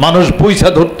 মানুষ বুঝা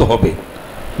ধরতে হবে,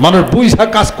 মানুষ বুঝা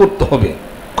কাজ করতে হবে,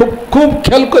 খুব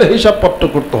খেয়াল করে হিসাবপত্র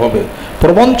করতে হবে।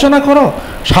 প্রবঞ্চনা করো,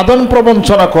 সাধারণ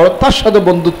প্রবঞ্চনা করো, তার সাথে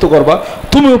বন্ধুত্ব করবা,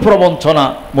 তুমিও প্রবঞ্চনা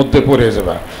মধ্যে পড়ে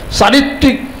যাবে।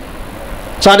 চারিত্রিক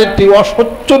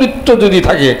অসচ্চরিত্র যদি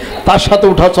থাকে তার সাথে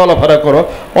উঠা চলাফেরা করো,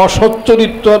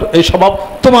 অসচ্চরিত্রর এই স্বভাব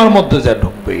তোমার মধ্যে যা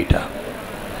ঢুকবে। এটা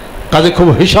কাজে খুব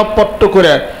হিসাবপত্র করে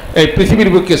এই পৃথিবীর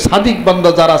বুকে সাদিক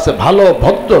বান্দা যারা আছে, ভালো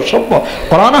ভদ্র সভ্য,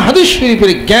 কোরআন হাদিস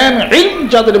শরীফের জ্ঞান ইলম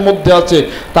যাদের মধ্যে আছে,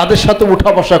 তাদের সাথে উঠা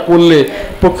বসা করলে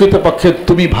প্রকৃতপক্ষে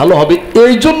তুমি ভালো হবে।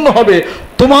 এই জন্য হবে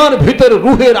তোমার ভিতরে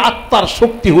রুহের আত্মার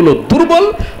শক্তি হলো দুর্বল,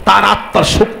 তার আত্মার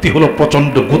শক্তি হলো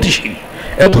প্রচণ্ড গতিশীল।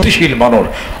 গতিশীল মানুষ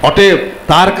অতএব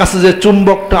তার কাছে যে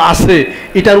চুম্বকটা আছে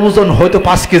এটার ওজন হয়তো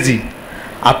 5 কেজি,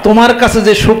 আর তোমার কাছে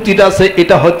যে শক্তিটা আছে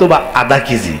এটা হয়তো বা আধা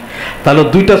কেজি। তাহলে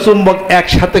 2টা চুম্বক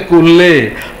একসাথে করলে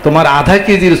তোমার আধা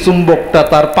কেজির চুম্বকটা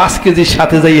তার 5 কেজির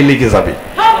সাথে যাইয়ে লেগে যাবে।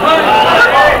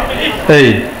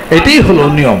 এটাই হলো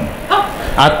নিয়ম।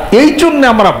 আর এই জন্য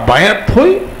আমরা বায়াত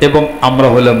হই এবং আমরা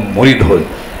হলাম মুরিদ হই।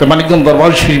 তো মানিকগঞ্জ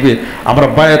দরবার শরীফে আমরা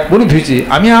বায়াত মুরিদ হয়েছি।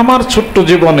 আমি আমার ছোট্ট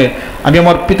জীবনে আমি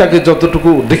আমার পিতাকে যতটুকু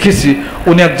দেখেছি,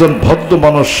 উনি একজন ভদ্র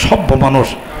মানুষ, সভ্য মানুষ।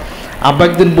 আব্বা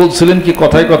একদিন বলছিলেন কি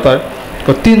কথায়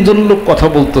 3জন লোক কথা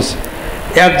বলতেছে,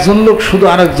 একজন লোক শুধু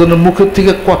আরেকজনের মুখের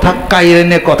থেকে কথা কাইরে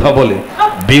নিয়ে কথা বলে।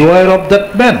 বিওয়ার অফ দ্যাট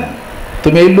ম্যান,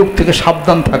 তুমি এই লোক থেকে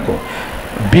সাবধান থাকো।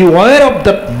 Beware of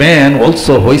that man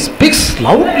also who speaks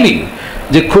loudly,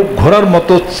 যে খুব ঘোড়ার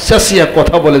মতো চেঁচিয়া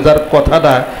কথা বলে, যার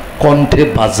কথাটা কণ্ঠে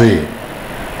বাজে,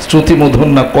 শ্রুতিমধুর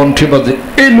না, কণ্ঠে বাজে।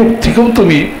 এই লোক থেকেও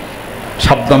তুমি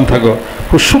সাবধান থাকো।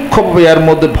 খুব সূক্ষ্মভাবে এর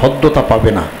মধ্যে ভদ্রতা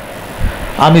পাবে না।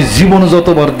 আমি জীবনে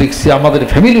যতবার দেখছি আমাদের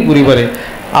ফ্যামিলি পরিবারে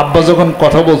আব্বা যখন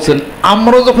কথা বলছেন,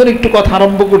 আমরা যখন একটু কথা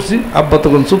আরম্ভ করছি আব্বা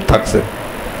তখন চুপ থাকছেন,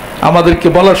 আমাদেরকে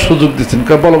বলার সুযোগ দিচ্ছেন,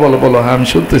 বলো বলো বলো, হ্যাঁ আমি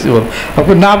শুনতেছি, বলো।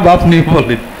 আপনি না আপনি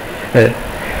বলেন, হ্যাঁ,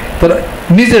 তারা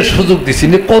নিজের সুযোগ দিচ্ছি।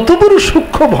 কত বড়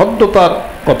সূক্ষ্ম ভদ্রতার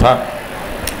কথা।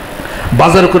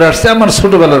 বাজার করে আসছে, আমার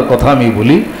ছোটোবেলার কথা আমি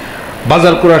বলি,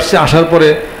 বাজার করে আসছে, আসার পরে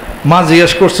মা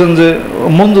জিজ্ঞেস করছেন যে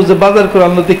মঞ্জু যে বাজার করে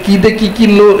আনলো কি দিয়ে কি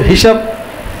কিনলো,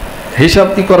 হিসাব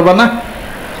কি করবা না?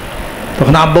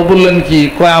 তখন আব্বা বললেন কি,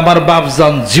 কয় আমার বাপ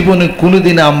জান জীবনে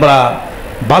কোনোদিনে আমরা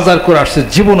বাজার করে আসছে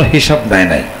জীবনে হিসাব নেয়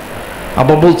নাই।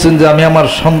 আব্বা বলছেন যে আমি আমার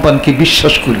সন্তানকে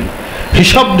বিশ্বাস করি,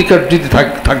 হিসাব নিকাট যদি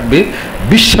থাকবে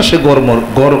বিশ্বাসে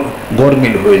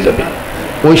গরমিল হয়ে যাবে।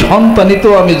 ওই সন্তানই তো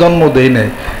আমি জন্ম দেই নাই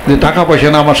যে টাকা পয়সা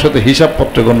না আমার সাথে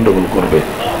হিসাবপত্রে গণ্ডগোল করবে।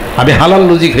 আমি হালাল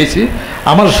লুজি খাইছি,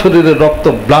 আমার শরীরে রক্ত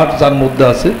ব্লাড যার মধ্যে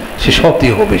আছে সে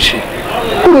সতই হবে, সে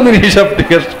কোনোদিন হিসাব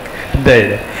নিকাশ দেয়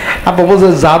না। আব্বা বলছে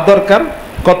যা দরকার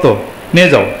কত নিয়ে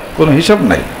যাও, কোনো হিসাব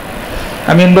নাই।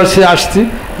 আমি ইউনিভার্সিটি আসছি,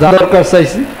 যা দরকার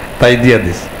চাইছি তাই দিয়ে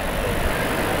দিছি,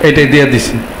 এটাই দিয়ে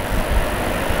দিছি।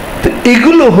 তো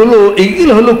এগুলো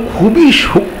হলো খুবই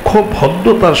সূক্ষ্ম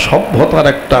ভদ্রতার, সভ্যতার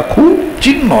একটা খুব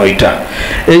চিহ্ন এটা।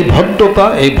 এই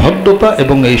ভদ্রতা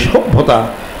এবং এই সভ্যতা।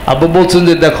 আব্বা বলছেন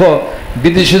যে দেখো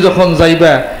বিদেশে যখন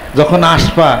যাইবা, যখন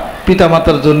আসবা,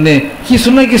 পিতামাতার জন্যে কিছু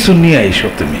না কিছু নিয়ে আইসো,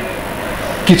 তুমি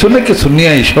কিছু না কিছু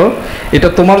নিয়ে আইসো, এটা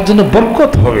তোমার জন্য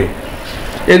বরকত হবে।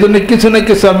 এই জন্য কিছু না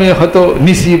কিছু আমি হয়তো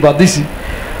নিছি বা দিছি।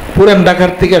 পুরান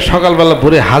ঢাকার থেকে সকালবেলা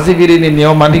ভোরে হাজি বিরিয়ানি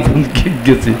নিয়েও মানিকগঞ্জ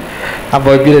গেছি,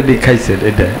 আব্বা বিরিয়ানি খাইছেন,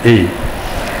 এটা এই।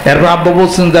 এরপর আব্বা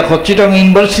বলছেন দেখো চিটাং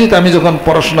ইউনিভার্সিটিতে আমি যখন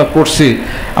পড়াশোনা করছি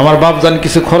আমার বাপজান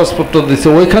কিছু খরচপত্র দিচ্ছে,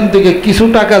 ওইখান থেকে কিছু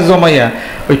টাকা জমাইয়া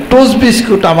ওই টোস্ট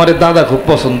বিস্কুট আমার দাদা খুব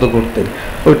পছন্দ করতেন,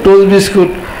 ওই টোস্ট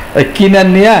বিস্কুট কিনে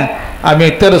নিয়ে আমি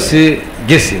তেরোসি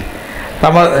গেছি।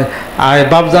 আমার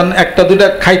বাপজান একটা দুইটা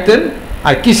খাইতেন,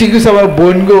 আর কিছু কিছু আমার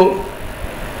বোনগো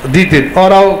দিতেন,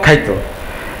 ওরাও খাইতো।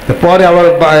 পরে আবার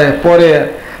পরে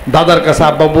দাদার কাছে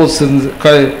আব্বা বলছেন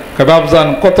বাপজান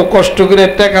কত কষ্ট করে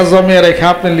টাকা জমিয়ে রেখে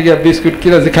আপনার লিগে বিস্কুট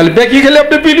কিনেছি, খালি বেকি খেলে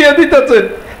আপনি বিলিয়ে দিতেছেন,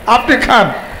 আপনি খান।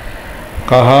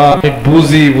 আমি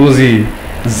বুঝি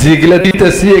যেগুলা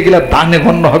দিতেছি এগুলা দানে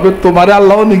গণ্য হবে, তোমার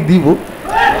আল্লাহ অনেক দিব।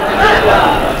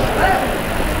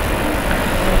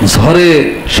 ঝড়ে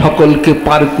সকলকে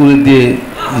পার করে দিয়ে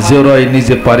জেরয়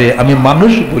নিজে পারে, আমি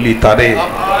মানুষ বলি তারে।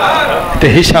 এটা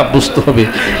হিসাব বুঝতে হবে।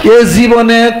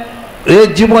 এ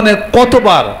জীবনে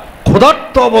কতবার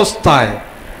ক্ষুধার্ত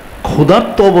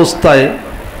অবস্থায়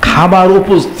খাবার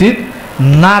উপস্থিত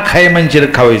না খায় মানুষের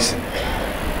খাওয়াইছে,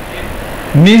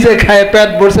 নিজে খায় পেট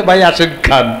ভরছে, ভাই আসেন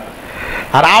খান।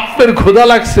 আর আপনার ক্ষুধা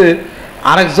লাগছে,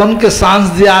 আরেকজনকে চান্স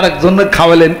দিয়ে আরেকজনকে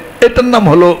খাওয়ালেন, এটার নাম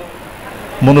হলো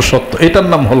মনুষ্যত্ব, এটার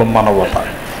নাম হলো মানবতা।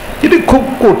 এটি খুব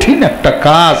কঠিন একটা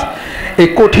কাজ। এই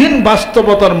কঠিন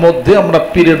বাস্তবতার মধ্যে আমরা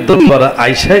পীরের দরবারে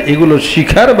আইসা এগুলো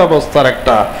শিখার ব্যবস্থার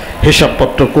একটা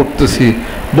হিসাবপত্র করতেছি।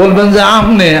 বলবেন যে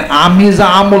আমি যা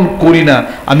আমল করি না,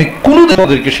 আমি কোনোদিন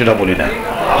ওদেরকে সেটা বলি না।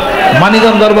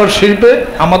 মানিকগঞ্জ দরবার শিল্পে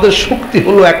আমাদের শক্তি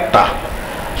হলো একটা,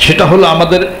 সেটা হলো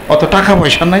আমাদের অত টাকা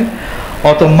পয়সা নাই,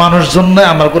 অত মানুষজন নাই,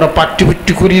 আমরা কোনো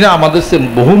পাট্টি করি না, আমাদের সে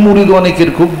বহু মুরিদ অনেকের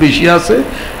খুব বেশি আছে,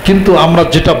 কিন্তু আমরা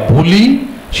যেটা বলি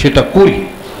সেটা করি।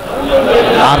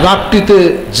 আর রাত্রিতে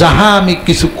যাহা আমি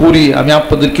কিছু করি আমি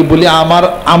আপনাদেরকে বলি, আমার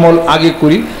আমল আগে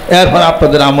করি, এরপর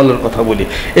আপনাদের আমলের কথা বলি।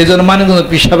 এই জন্য মানিকগঞ্জ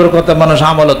পিসাবের কথা মানুষ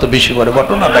আমল তো বেশি করে,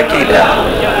 ঘটনাটা কি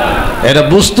এটা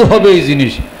বুঝতে হবে। এই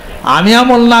জিনিস আমি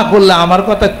আমল না করলে আমার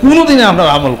কথা কোনোদিনে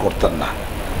আপনারা আমল করতেন না,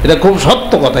 এটা খুব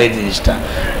সত্য কথা। এই জিনিসটা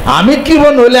আমি কি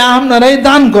বল হইলে আপনারাই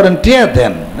দান করেন, টিয়া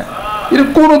দেন, এটা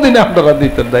কোনোদিনে আপনারা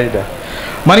দিতেন না। এটা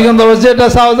মানিকগঞ্জ যেটা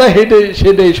চাওয়া যায়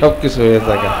সেটাই সব কিছু হয়ে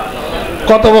থাকে।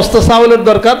 কত বস্তা চাউলের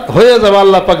দরকার হয়ে যাবে,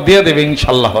 আল্লাহ পাক দিয়ে দেবে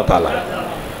ইনশাআল্লাহ তাআলা।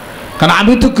 কারণ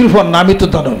আমি তো কৃপণ না, আমি তো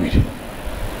দানবীর।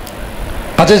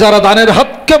 কাজে যারা দানের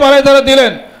হাতকে বাড়ায় যারা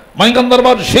দিলেন মানিকগঞ্জ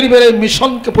দরবার শরীফের এই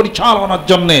মিশনকে পরিচালনার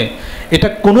জন্যে, এটা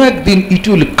কোনো একদিন it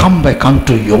will come back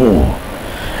আনটু you.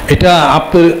 এটা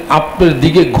আপনার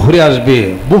দিকে ঘুরে আসবে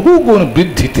বহু গুণ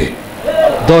বৃদ্ধিতে,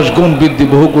 10 গুণ বৃদ্ধি,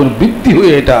 বহু গুণ বৃদ্ধি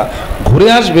হয়ে এটা ঘুরে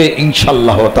আসবে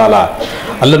ইনশাআল্লাহ তাআলা।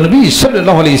 আল্লাহ নবী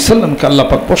সাল্লাল্লাহু আলাইহি সাল্লামকে আল্লাহ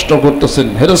পাক প্রশ্ন করতেছেন,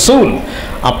 হে রাসূল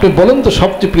আপনি বলেন তো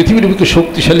সবচেয়ে পৃথিবীর বুকে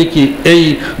শক্তিশালী কি এই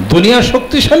দুনিয়া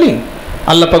শক্তিশালী?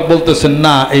 আল্লাহ পাক বলতেছেন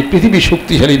না, এই পৃথিবী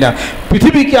শক্তিশালী না,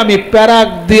 পৃথিবীকে আমি প্যারাক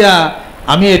দিয়া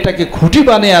আমি এটাকে খুঁটি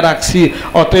বানিয়ে রাখছি,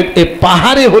 অতএব এই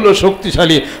পাহাড়ে হলো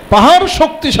শক্তিশালী। পাহাড়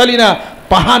শক্তিশালী না,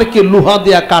 পাহাড়কে লোহা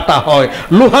দিয়া কাটা হয়।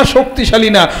 লোহা শক্তিশালী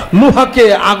না, লোহাকে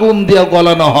আগুন দিয়া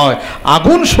গলানো হয়।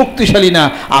 আগুন শক্তিশালী না,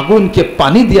 আগুনকে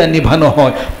পানি দিয়া নিভানো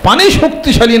হয়। পানি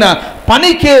শক্তিশালী না,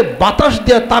 পানিকে বাতাস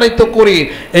দিয়ে তাড়িত করে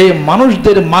এই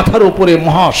মানুষদের মাথার উপরে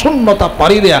মহাশূন্যতা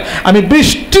পাড়ি দেয়া আমি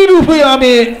বৃষ্টির উপরে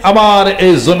আমি আবার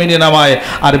এই জমিনে নামাই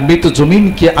আর মৃত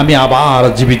জমিনকে আমি আবার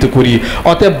জীবিত করি।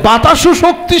 অতএব বাতাসও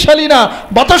শক্তিশালী না,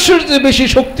 বাতাসের যে বেশি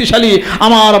শক্তিশালী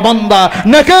আমার বান্দা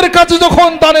নেকের কাছে যখন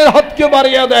দানের হাতকে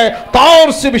বাড়িয়ে দেয় তার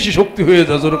চেয়ে বেশি শক্তি হয়ে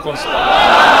যায়।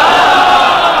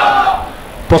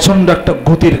 প্রচন্ড একটা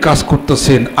গতির কাজ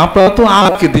করতেছেন, আপনারা তো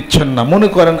আমাকে দিচ্ছেন না। মনে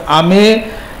করেন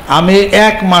আমি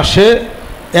এক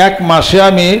মাসে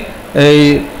আমি এই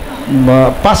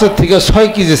 5 থেকে 6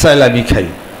 কেজি চাইল আমি খাই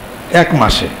এক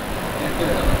মাসে,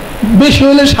 বেশি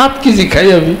হলে 7 কেজি খাই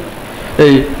আমি।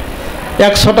 এই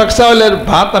 100 টাকা চাউলের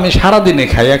ভাত আমি সারাদিনে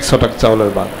খাই, 100 টাকা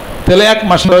চাউলের ভাত, তাহলে এক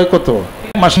মাসে হয় কত?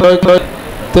 এক মাসে হয়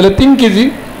তাহলে 3 কেজি,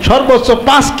 সর্বোচ্চ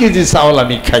 5 কেজি চাউল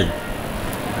আমি খাই।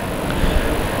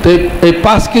 তো এই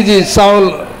 5 কেজি চাউল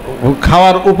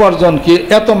খাওয়ার উপার্জন কি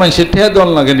এত মানুষের ঠেয়া দল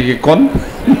লাগে নাকি? কোন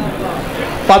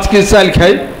 5 কেজি চাল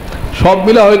খাই, সব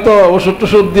মিলে হয়তো ওষুধ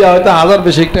টষুধ দেওয়া হয়তো 1000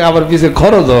 বেশি টাকা আবার পিছিয়ে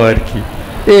খরচ হয় আর কি,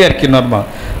 এই আর কি নর্মাল।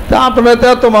 তা আপনারা তো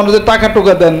এত মানুষের টাকা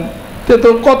টোকা দেন, তো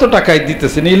কত টাকায়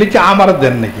দিতেছেন? এগুলি কি আমার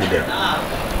দেন নাকি?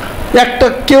 একটা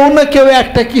কেউ না কেউ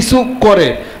একটা কিছু করে।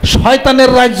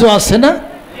 শয়তানের রাজ্য আছে না,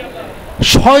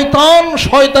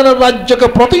 শয়তানের রাজ্যকে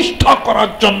প্রতিষ্ঠা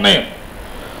করার জন্যে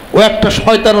ও একটা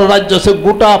শয়তানের রাজ্য আছে,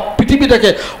 গোটা পৃথিবীটাকে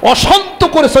অশান্ত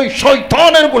করেছে। ওই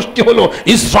শয়তানের গোষ্ঠী হলো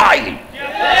ইসরাইল।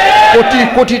 কোটি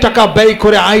কোটি টাকা ব্যয়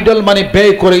করে, আইডল মানে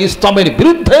ব্যয় করে ইসলামের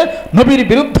বিরুদ্ধে, নবীর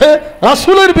বিরুদ্ধে,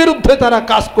 রাসূলের বিরুদ্ধে তারা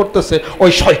কাজ করতেছে।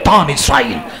 ওই শয়তান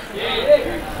ইসরাইল,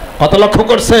 কত লক্ষ্য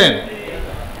করছেন?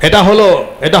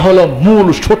 এটা হলো মূল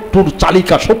শত্রুর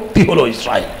চালিকা শক্তি হলো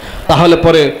ইসরাইল। তাহলে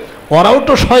পরে ওরাও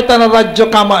তো শয়তানের রাজ্য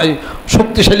কামাই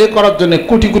শক্তিশালী করার জন্য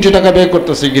কোটি কোটি টাকা ব্যয়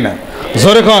করতেছে কিনা?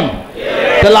 জোরে কোন?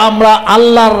 তাহলে আমরা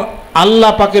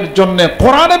আল্লাহ পাকের জন্য,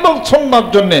 কোরআন এবং সুন্নাহর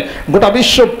জন্য গোটা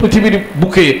বিশ্ব পৃথিবীর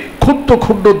বুকে ক্ষুদ্র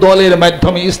ক্ষুদ্র দলের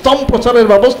মাধ্যমে ইসলাম প্রচারের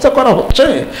ব্যবস্থা করা হচ্ছে।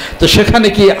 তো সেখানে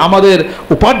কি আমাদের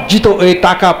উপার্জিত এই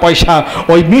টাকা পয়সা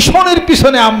ওই মিশনের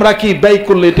পিছনে আমরা কি ব্যয়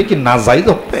করলে এটা কি নাজায়েজ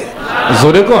হবে?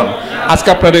 জোরে কোন? আজকে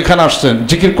আপনারা এখানে আসছেন,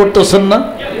 জিকির করতেছেন না?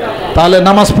 তাহলে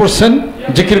নামাজ পড়ছেন,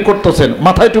 জিকির করতেছেন,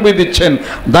 মাথায় টুপি দিচ্ছেন,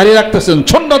 দাঁড়িয়ে রাখতেছেন,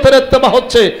 সুন্নতের ইত্তেবা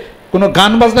হচ্ছে, কোনো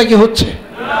গান বাজনা কি হচ্ছে?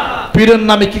 পীরের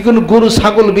নামে কি কোনো গরু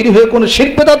ছাগল বিড়ি হয়ে কোনো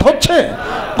শিরক বিদআত হচ্ছে?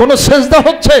 কোনো সেজদা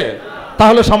হচ্ছে?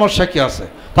 তাহলে সমস্যা কি আছে?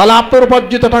 তাহলে আপনার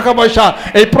উপার্জিত টাকা পয়সা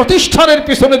এই প্রতিষ্ঠানের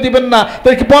পিছনে দিবেন না,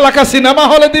 তাই কি পলাকা সিনেমা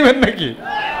হলে দিবেন নাকি?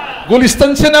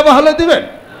 গুলিস্তান সিনেমা হলে দিবেন?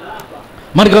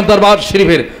 মানিকগঞ্জ দরবার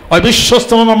শরীফের ওই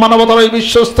বিশ্বস্তমা, মানবতার ওই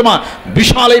বিশ্বস্তমা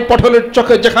বিশাল এই পটলের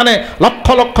চোখে যেখানে লক্ষ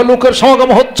লক্ষ লোকের সমাগম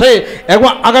হচ্ছে এবং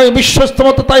আগামী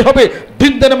বিশ্বস্তমা তো তাই হবে,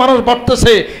 দিন দিনে মানুষ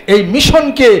বাড়তেছে। এই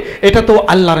মিশনকে, এটা তো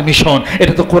আল্লাহর মিশন,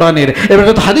 এটা তো কোরআনের, এটা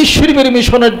তো হাদিস শরীফের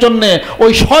মিশনের জন্য।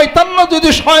 ওই শয়তানরা যদি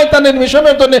শয়তানের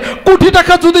মিশনের জন্য কোটি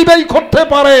টাকা যদি ব্যয় করতে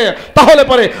পারে, তাহলে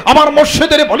পরে আমার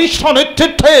মসজিদের বলিষ্ঠ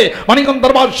নেতৃত্বে মানিকগঞ্জ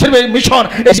দরবার শরীফের মিশন,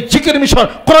 এই জিকির মিশন,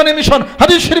 কোরআনের মিশন,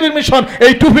 হাদিস শরীফের মিশন,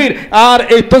 এই টুপির আর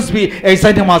এই তসবিহ, এই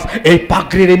জায়নামাজ, এই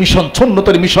পাগড়ির এই মিশন,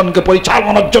 সুন্নতের মিশনকে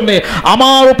পরিচালনার জন্য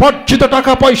আমার উপার্জিত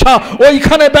টাকা পয়সা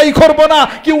ওইখানে ব্যয় করব না,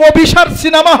 কি অভিশার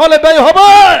সিনেমা হলে ব্যয় হবে?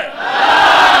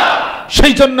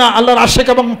 সেই জন্য আল্লাহর আশিক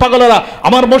এবং পাগলেরা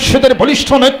আমার মসজিদের বলিষ্ঠ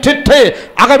নেতৃত্বে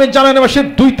আগামী জানুয়ারি মাসের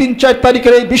 2, 3, 4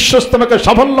 তারিখের এই বিশ্ব ইজতেমাকে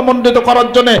সাফল্যমণ্ডিত করার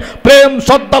জন্য প্রেম,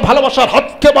 শ্রদ্ধা, ভালোবাসার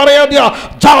হাতকে বাড়িয়ে দেওয়া,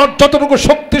 যার যতটুকু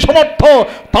শক্তি সামর্থ্য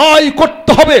তাই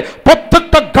করতে হবে।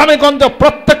 প্রত্যেকটা গ্রামে গঞ্জে,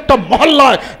 প্রত্যেকটা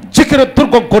মহল্লায় জিকিরের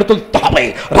দুর্গ গড়ে তুলতে হবে।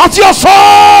 রাজি আছো?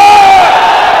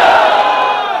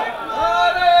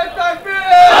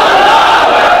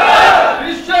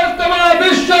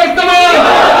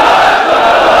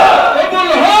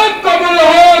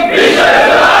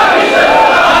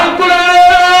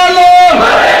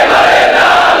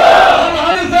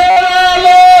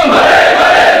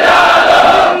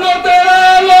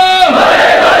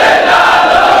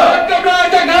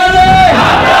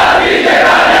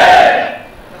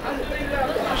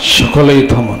 সকলেই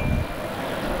থামুন।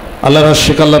 আল্লাহর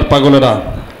আশিক, আল্লাহর পাগলেরা,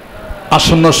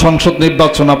 আসন্ন সংসদ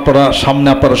নির্বাচন আপনারা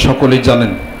সকলেই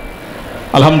জানেন।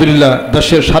 আলহামদুলিল্লাহ,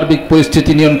 দেশের সার্বিক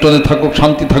পরিস্থিতি নিয়ন্ত্রণে থাকুক,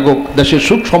 শান্তি থাকুক, দেশের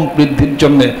সুখ সমৃদ্ধির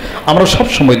জন্যে আমরা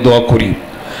সবসময় দোয়া করি।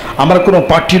 আমরা কোনো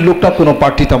পার্টির লোক না, কোনো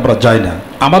পার্টিতে আমরা যাই না।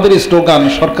 আমাদের স্লোগান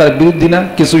সরকারের বিরোধী না,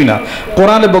 কিছুই না,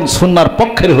 কোরআন এবং সুন্নাহর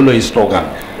পক্ষের হলো এই স্লোগান।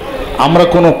 আমরা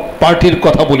কোনো পার্টির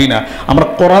কথা বলি না, আমরা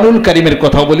কোরআনুল কারীমের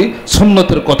কথা বলি,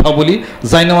 সুন্নতের কথা বলি,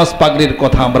 জায়নামাজ পাগড়ির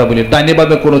কথা আমরা বলি।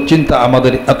 ডাইনেভাবে কোনো চিন্তা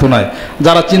আমাদের এত নয়।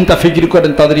 যারা চিন্তা ফিকির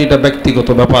করেন তাদের এটা ব্যক্তিগত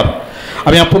ব্যাপার।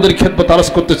 আমি আপনাদের খেদমত আরজ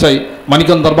করতে চাই,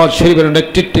 মানিকগঞ্জ দরবার শরীফের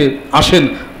নেতৃত্বে আসেন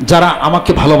যারা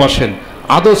আমাকে ভালোবাসেন,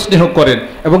 আদর স্নেহ করেন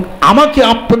এবং আমাকে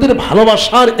আপনাদের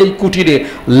ভালোবাসার এই কুটিরে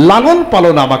লালন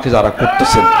পালন আমাকে যারা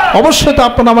করতেছেন, অবশ্যই তো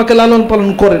আপনারা আমাকে লালন পালন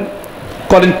করেন।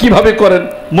 কিভাবে করেন?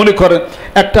 মনে করেন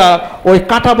একটা ওই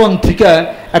কাঁটাবন থেকে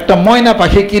একটা ময়না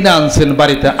পাখি কিনে আনছেন,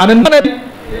 বাড়িতে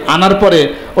আনার পরে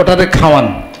ওটাতে খাওয়ান,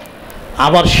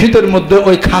 আবার শীতের মধ্যে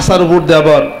ওই খাসার উপর দিয়ে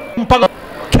আবার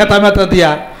খেতা মেতা দিয়া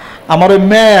আমার ওই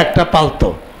মেয়ে একটা পালতো,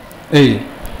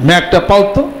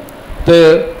 তো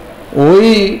ওই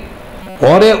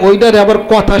ওইটারে আবার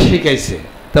কথা শিখাইছে।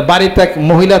 তা বাড়িতে এক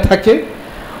মহিলা থাকে,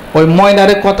 ওই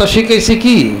ময়নারে কথা শিখাইছে,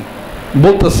 কি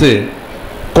বলতেছে,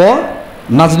 ক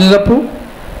নাজনীন আপু,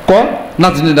 ক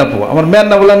নাজনীন আপু। আমার মেয়ের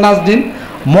না বলে নাজনীন,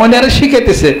 ময়নারে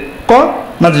শিখাইতেছে ক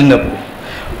নাজনীন আপু।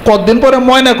 কতদিন পরে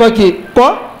ময়না কয় কি, ক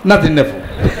নাজনীন আপু।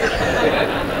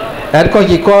 আর কয়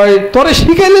কি, কয় তোরে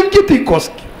শিখাইলেন কি, তুই কস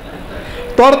কি,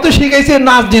 তোর তো শিখাইছে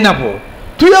নাজনীন আপু,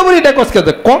 তুই আবার এটা কস কে,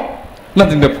 ক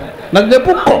নাজনীন আপু, নাজনীন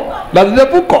আপু ক, নাজনীন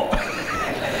আপু ক।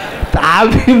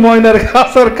 আমি ময়নার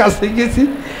কাছের কাছে গেছি,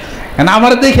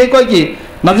 আমার দেখে কয় কি,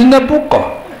 নাজনীন আপু ক,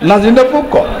 নাজনীন আপু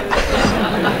ক।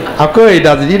 কই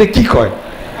নাজনীন এটা কি কয়?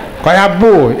 কয়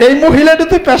আব্বু এই মহিলাটা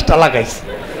তুই পেঁচটা লাগাইছে,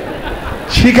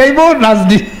 শিখাইব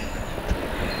নাজনীন,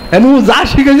 যা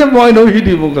শিখাইছে ময়না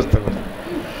হিডি মুখস্থ করে।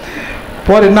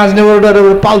 পরে নাজনীন ওটার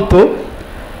পালতো,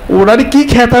 ওনারই কি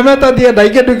খেতা মেতা দিয়ে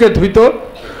ডাইকে ডুকে ধুইতো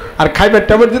আর খাইবার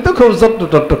টাইবার দিত, খুব যত্ন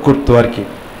টত্ন করতো আর কি।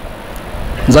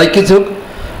 যাই কিছু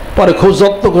পরে খুব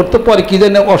যত্ন করতো, পরে কি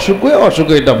জানি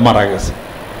অসুখে এটা মারা গেছে।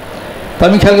 তা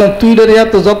আমি খেয়াল করলাম, তুই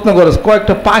এত যত্ন করিস,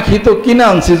 কয়েকটা পাখি তো কিনে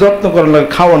আনছি, যত্ন করার লাগে,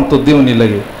 খাওয়ান তো দেওনি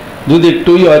লাগে, যদি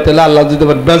একটু হয় তাহলে আল্লাহ যদি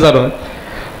আবার বেজার হয়।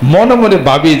 মনে মনে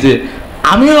ভাবি যে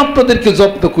আমিও আপনাদেরকে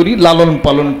যত্ন করি, লালন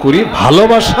পালন করি,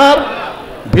 ভালোবাসার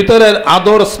ভিতরের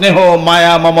আদর স্নেহ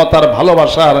মায়া মমতার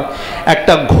ভালোবাসার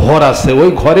একটা ঘর আছে, ওই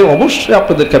ঘরে অবশ্যই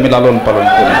আপনাদেরকে আমি লালন পালন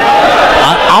করি।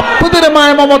 আর আপনাদের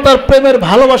মায়া মমতার প্রেমের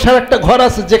ভালোবাসার একটা ঘর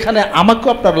আছে, যেখানে আমাকেও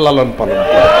আপনারা লালন পালন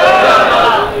করেন।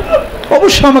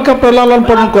 অবশ্যই আমাকে আপনারা লালন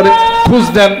পালন করেন, খোঁজ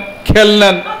নেন, খেল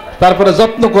নেন, তারপরে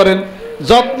যত্ন করেন,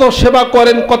 যত্ন সেবা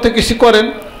করেন, কত কিছু করেন।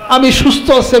 আমি সুস্থ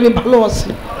আছি, আমি ভালো আছি,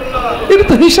 এটা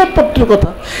তো হিসাবপত্রের কথা।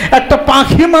 একটা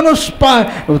পাখি মানুষ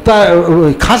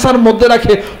খাঁচার মধ্যে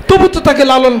রাখে, তবু তো তাকে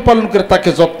লালন পালন করে, তাকে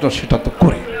যত্ন সেটা তো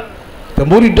করে। তো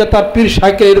মুরিদরা তার পীর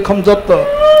শাইখের এরকম যত্ন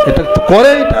এটা তো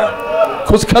করে, এটা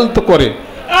খোঁজ খেয়াল তো করে।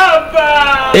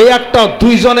 এই একটা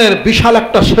দুইজনের বিশাল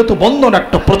একটা সেতু বন্ধন,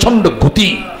 একটা প্রচন্ড গতি,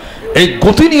 এই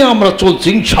গতি নিয়ে আমরা চলছি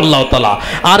ইনশাআল্লাহ তাআলা।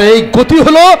 আর এই গতি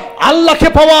হলো আল্লাহকে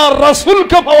পাওয়ার,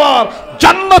 রাসূলকে পাওয়ার,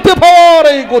 জান্নাতে পাওয়ার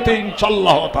এই গতি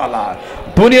ইনশাআল্লাহ তাআলা।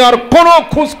 দুনিয়ার কোনো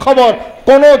খোঁজ খবর,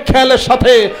 কোনো খেয়ালের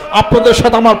সাথে আপনাদের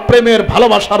সাথে আমার প্রেমের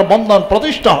ভালোবাসার বন্ধন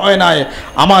প্রতিষ্ঠা হয় নাই।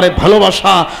 আমার এই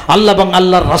ভালোবাসা আল্লাহ এবং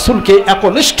আল্লাহর রাসূলকে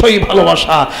একনিষ্ঠই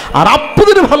ভালোবাসা, আর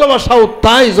আপনাদের ভালোবাসাও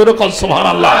তাই। জোরে বল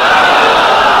সুবহানাল্লাহ।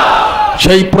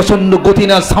 সেই প্রচন্ড গতি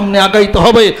না সামনে আগাইতে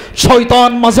হবে।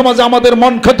 শয়তান মাঝে মাঝে আমাদের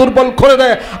মনকে দুর্বল করে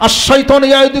দেয়। আর শয়তান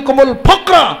ইয়াইদুকুমুল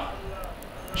ফাকরা,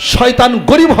 শয়তান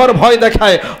গরিব হওয়ার ভয়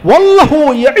দেখায়। ওয়াল্লাহু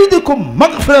ইয়াইদুকুম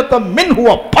মাগফিরাতাম মিনহু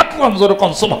ওয়া ফাতওয়ান,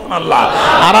 যরকম সুবহানাল্লাহ।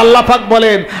 আর আল্লাহ পাক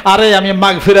বলেন, আরে আমি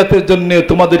মাগফিরাতের জন্য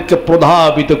তোমাদেরকে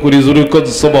প্রধাবিত করি, যরকম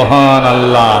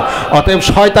সুবহানাল্লাহ। অতএব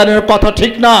শয়তানের কথা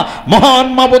ঠিক না। মহান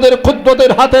মাবুদের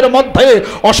কুদরতের হাতের মধ্যে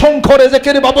অসংখ্য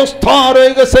রিজিকের ব্যবস্থা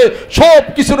রয়ে গেছে, সব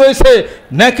কিছু রয়েছে।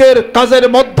 নেকের কাজের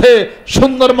মধ্যে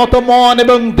সুন্দর মতো মন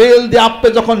এবং দিল দিয়ে আপনি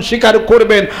যখন স্বীকার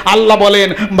করবেন, আল্লাহ বলেন,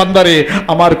 বান্দারে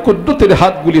আমার কুদরতের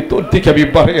হাতগুলি তোর দিকে আমি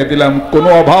বাড়িয়ে দিলাম, কোনো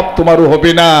অভাব তোমারও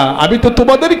হবে না, আমি তো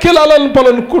তোমাদেরকে লালন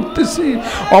পালন করতেছি।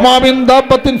 ওমা মিন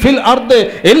দাব্বাতিন ফিল আরদে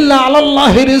ইল্লা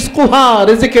আলাল্লাহি রিজকুহা,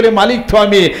 রিজিকের মালিক তো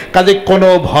আমি, কাজে কোনো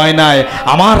ভয় নাই।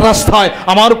 আমার রাস্তায়,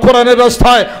 আমার কোরআনের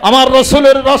রাস্তায়, আমার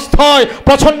রাসূলের রাস্তায়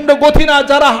প্রচন্ড গতি না,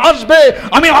 যারা আসবে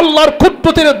আমি আল্লাহর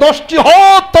কুদরতের 10টি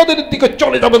হাত তাদের দিকে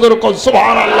চলে যাবে, যেরকম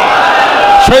সুবহানাল্লাহ।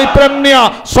 সেই প্রেম নিয়া,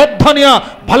 শ্রদ্ধা নিয়া,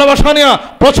 ভালোবাসা নিয়া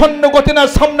প্রচন্ড গতি না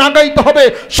সামনে আগাইতে হবে।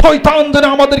 শয়তান যেন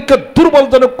আমাদেরকে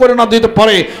দুর্বলজনক করে না দিতে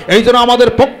পারে, এই জন্য আমাদের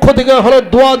পক্ষ থেকে হলো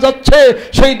দোয়া যাচ্ছে।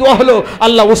 সেই দোয়া হলো,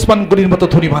 আল্লাহ ওসমান গনির মতো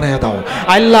ধনী বানায় দাও,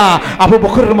 আল্লাহ আবু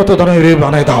বকরের মতো ধনী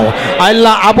বানায় দাও,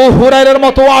 আল্লাহ আবু হুরায়রার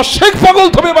মতো আশিক পাগল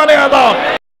তুমি বানায় দাও।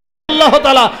 আল্লাহ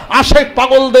তাআলা আশিক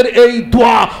পাগলদের এই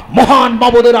দোয়া মহান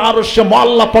মাবুদের আরশে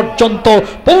মুআল্লা পর্যন্ত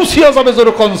পৌঁছিয়ে যাবে,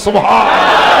 যেরকম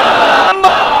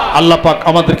সুবহানাল্লাহ। আল্লাহ পাক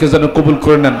আমাদেরকে যেন কবুল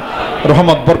করে নেন,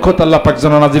 রহমত বরকত আল্লাহ পাক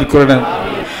যেন নাজিল করে নেন।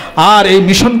 আর এই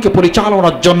মিশনকে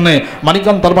পরিচালনার জন্য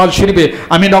মানিকগঞ্জ দরবার শরীফে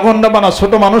আমি নগণ্য বানা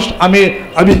ছোট মানুষ, আমি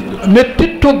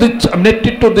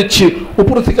নেতৃত্ব দিচ্ছি।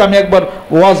 উপর থেকে আমি একবার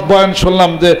ওয়াজ বয়ান শুনলাম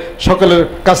যে সকলের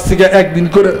কাছ থেকে একদিন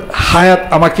করে হায়াত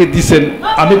আমাকে দিছেন,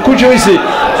 আমি খুশি হয়েছি।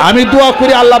 আমি দোয়া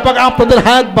করি আল্লাহ পাক আপনাদের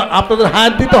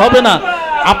হায়াত দিতে হবে না,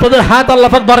 আপনাদের হায়াত আল্লাহ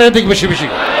পাক বাড়িয়ে দিক বেশি বেশি।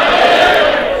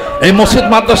 এই মসজিদ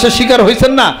মাদ্রাসার শিকার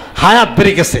হয়েছেন না, হায়াত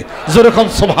বেড়ে গেছে। যেরকম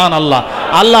সুবহানাল্লাহ।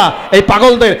 আল্লাহ এই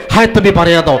পাগলদের হায়াত তুমি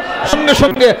বাড়িয়ে দাও, সঙ্গে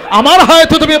সঙ্গে আমার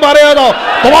হায়াত তুমি বাড়িয়ে দাও।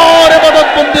 তোমার ইবাদত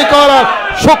বন্দি করার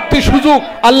শক্তি সুযোগ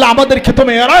আল্লাহ আমাদেরকে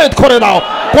তুমি এনায়েত করে দাও।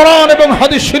 কোরআন এবং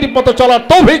হাদিস শরীফ মতো চলার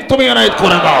তৌফিক তুমি এনায়েত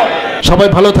করে দাও। সবাই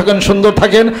ভালো থাকেন, সুন্দর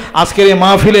থাকেন। আজকের এই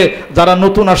মাহফিলে যারা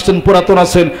নতুন আসছেন, পুরাতন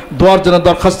আছেন, দোয়ার জন্য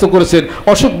দরখাস্ত করেছেন,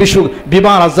 অসুখ বিসুখ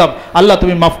বিমার আজাব আল্লাহ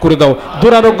তুমি মাফ করে দাও।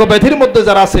 দুরারোগ্য ব্যাধির মধ্যে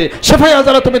যারা আছে সেফাই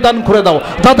আজারা তুমি দান করে দাও।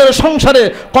 যাদের সংসারে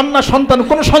কন্যা সন্তান,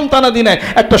 কোনো সন্তানাদি নাই,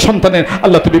 একটা সন্তানের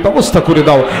আল্লাহ তুমি ব্যবস্থা করে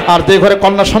দাও। আর যে ঘরে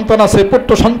কন্যা সন্তান আছে,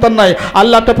 পুত্র সন্তান নাই,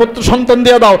 আল্লাহ একটা পুত্র সন্তান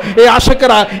দিয়ে দাও। এই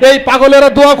আশেকেরা, এই পাগলেরা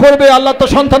দোয়া করবে, আল্লাহ তো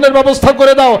সন্তানের ব্যবস্থা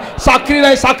করে দাও। চাকরি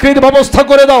নাই, চাকরির ব্যবস্থা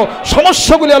করে দাও।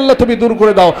 সমস্যাগুলি আল্লাহ তুমি দূর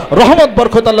করে দাও। রহমত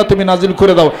বরকত আল্লাহ তুমি নাজিল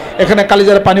করে দাও। এখানে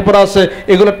কালিজারে পানি পড়া আছে,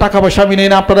 এগুলোর টাকা পয়সা আমি নেই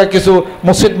না। আপনারা কিছু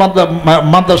মসজিদ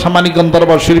মাদ্রাসা মানিকগঞ্জ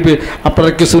দরবার শরীফে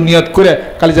আপনারা কিছু নিয়ত করে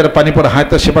কালিজারে পানি পড়া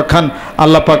হায়তা সেবা খান,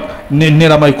 আল্লাহ পাক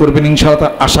নিরাময় করবেন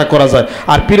ইনশাআল্লাহ, আশা করা যায়।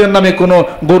 আর পীরের নামে কোনো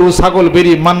গরু ছাগল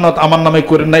বেরি মান্নত আমার নামে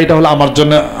করেন না, এটা হলো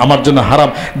আমার জন্য হারাম।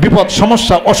 বিপদ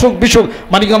সমস্যা অসুখ বিসুখ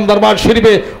মানিকগঞ্জ দরবার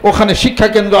শরীফে ওখানে শিক্ষা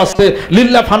কেন্দ্র আছে,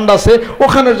 লিল্লা ফান্ড আছে,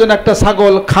 ওখানের জন্য একটা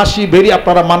ছাগল খাসি বেরি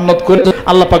আপনারা মান্নত করে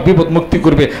আল্লাহ পাক বিপদ মুক্তি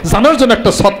করবে। জানার জন্য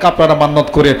একটা সদকা আপনারা মান্নত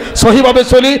করে সহিভাবে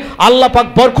চলি, আল্লাহ পাক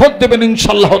বরকত দেবেন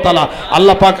ইনশাআল্লাহ তাআলা।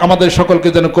 আল্লাহ পাক আমাদের সকলকে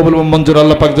যেন কবুল ও মঞ্জুর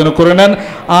আল্লাহ পাক যেন করে নেন।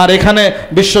 আর এখানে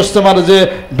বিশ্বস্তমার যে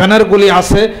ব্যানারগুলি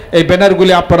আছে, এই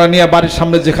ব্যানারগুলি আপনারা নিয়ে বাড়ির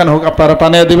সামনে যেখানে হোক আপনারা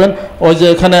টানিয়ে দেবেন। ওই যে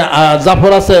এখানে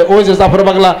জাফর আছে, ওই যে জাফর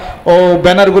বাগলা, ও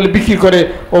ব্যানারগুলি বিক্রি করে,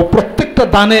 ও প্রত্যেকটা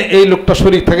দানে এই লোকটা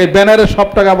শরীক থাকে। ব্যানারে সব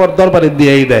টাকা আবার দরবারে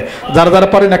দিয়েই দেয়। যারা যারা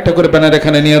পারেন একটা করে ব্যানার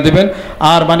এখানে নিয়ে দেবেন।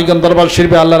 আর মানিকগঞ্জ দরবার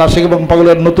শরীফে আল্লাহর আশিক এবং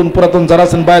পাগলের নতুন পুরাতন যারা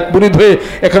আছেন বায়াত মুরিদ হয়ে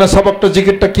এখানে সবকটা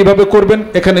জিকিরটা কিভাবে করবেন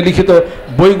এখানে লিখিত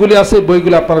বইগুলি আছে,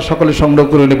 বইগুলি আপনারা সকলে সংগ্রহ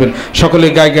করে নেবেন। সকলে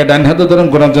গায়ে গায়ে ডান হাতে ধরেন,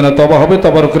 গোনার জন্য তওবা হবে,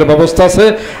 তবারকের ব্যবস্থা আছে।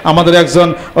 আমাদের একজন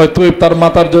ওই তুইব তার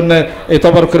মাতার জন্য এই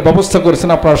তবারকের ব্যবস্থা করেছেন,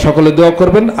 আপনারা সকলে দোয়া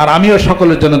করবেন। আর আমিও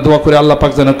সকলের জন্য দোয়া করে আল্লাহ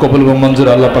পাক যেন কবুল এবং মঞ্জুর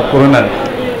আল্লাহ পাক করে নেন।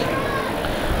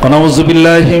 আউযু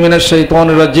বিল্লাহি মিনাশ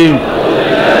শাইতানির রাজিম।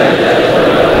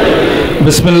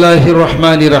 बिस्मिल्लाहिर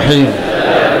रहमानिर रहीम।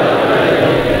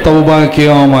 तौबा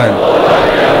किया मैं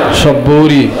सब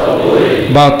बुरी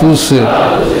बातों से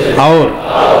और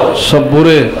सब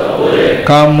बुरे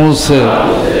कामों से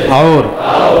और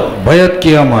बैत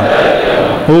किया मैं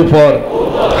ऊपर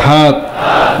हाथ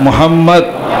मोहम्मद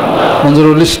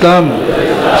मंजरुल इस्लाम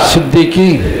सिद्दीकी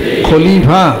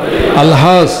खलीफा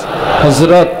अलहाज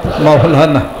हजरत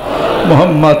मौलाना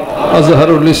मोहम्मद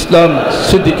अजहरुल इस्लाम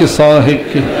सिद्दीकी साहिब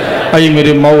की आई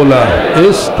मेरे मौला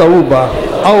इस तौबा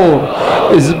और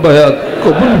इस बैत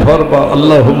कबूल फरमा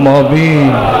अल्लाहुम्मा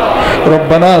आमीन।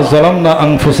 रब्बना ज़लमना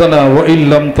अनफुसना व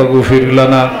इल्लम तगफिर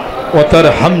लना व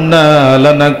तरहमना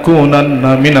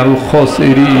लनकुनन्ना मिनल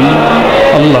खासिरीन।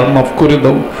 আল্লাহ মাফ করে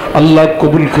দাও, আল্লাহ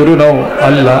কবুল করে নাও।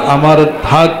 আল্লাহ আমার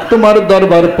হাত তোমার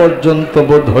দরবার পর্যন্ত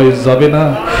বোধ হয়ে যাবে না,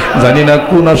 জানি না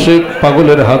কোন আশিক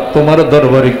পাগলের হাত তোমার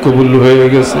দরবারে কবুল হয়ে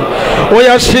গেছে। ওই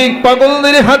আশিক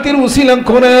পাগলদের হাতের উসিলা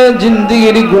করে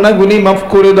জিন্দেগির গুনাহগুলি মাফ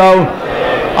করে দাও।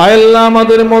 আল্লাহ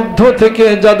আমাদের মধ্য থেকে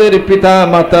যাদের পিতা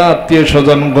মাতা আত্মীয়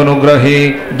স্বজন গুণগ্রাহী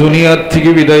দুনিয়ার থেকে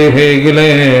বিদায় হয়ে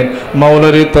গেলেন,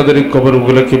 মাওলারে তাদের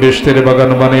কবরগুলোকে বেহেশতের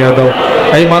বাগান বানিয়ে দাও।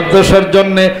 এই মাদ্রাসার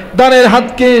জন্য দানের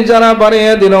হাতকে যারা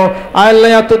বাড়িয়ে দিল, আল্লাহ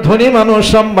এত ধনী মানুষ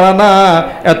আমরা না,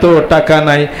 এত টাকা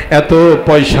নাই, এত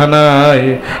পয়সা নাই।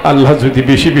 আল্লাহ যদি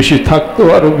বেশি বেশি থাকতো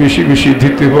আরো বেশি বেশি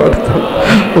দিতে পারতো।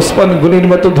 ওসমান গনির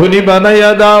মতো ধনী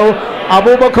বানাইয়া দাও,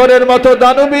 আবু বকরের মতো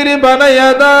দানবীর বানাইয়া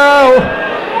দাও।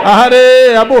 আরে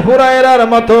আবু হুরায়রার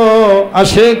মতো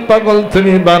আশিক পাগল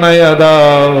তুমি বানাইয়া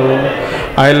দাও।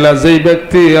 আল্লাহ যেই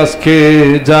ব্যক্তি আজকে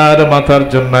যার মাথার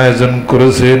জন্য আয়োজন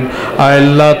করেছেন,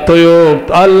 আল্লাহ তয়ব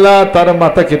আল্লাহ তার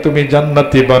মাথাকে তুমি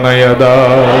জান্নাতি বানাইয়া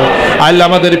দাও। আল্লাহ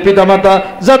আমাদের পিতা মাতা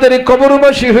যাদের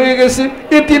কবরবাসী হয়ে গেছে,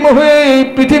 ইতিম হয়ে এই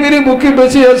পৃথিবীর বুকে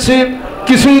বেঁচে আছে,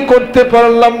 কিছুই করতে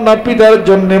পারলাম না পিতার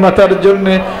জন্য মাতার জন্য,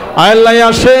 আল্লাহ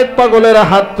আশিক পাগলের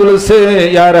হাত তুলেছে,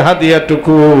 ইয়ার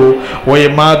হাদিয়াটুকু ওই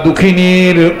মা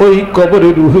দুঃখিনীর ওই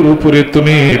কবরের রুহের উপরে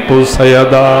তুমি পৌঁছাইয়া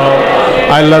দাও।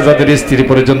 আল্লাহ যাদের স্ত্রী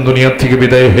পরিজন দুনিয়া থেকে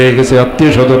বিদায় হয়ে গেছে,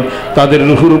 আত্মীয় স্বজন তাদের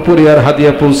রুহুর উপরে আর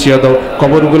হাদিয়া পৌঁছিয়া দাও।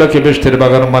 কবরগুলোকে বেহেশতের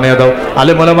বাগান বানিয়ে দাও।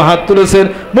 আলেম ওলামা হাত তুলেছেন,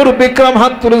 মুরব্বি ইকরাম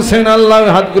হাত তুলেছেন, আল্লাহ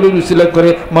হাতগুলো উসিলা করে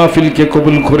মাহফিলকে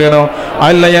কবুল করে নাও।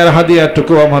 আল্লাহ আর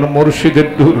হাদিয়াটুকু আমার মুর্শিদের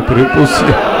রুহুর উপরে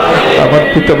পৌঁছিয়া, আমার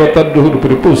পিতা মাতার রুহুর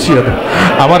উপরে পৌঁছিয়া দাও।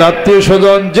 আমার আত্মীয়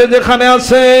স্বজন যে যেখানে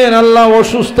আছেন, আল্লাহ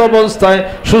অসুস্থ অবস্থায়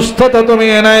সুস্থতা তুমি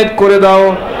এনায়েত করে দাও।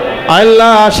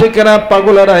 আল্লাহ আশিকেরা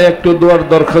পাগলেরা একটু দোয়ার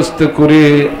দরখাস্ত করে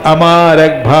আমার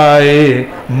এক ভাই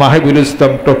মাহিবুল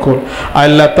ইসলাম টকর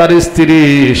আল্লাহ তার স্ত্রী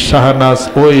শাহনাজ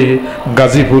ওই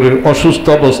গাজীপুরের অসুস্থ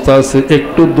অবস্থা আছে,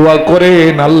 একটু দোয়া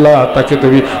করেন আল্লাহ তাকে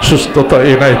তুমি সুস্থতা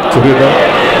এনায়েত করে দাও।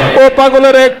 ও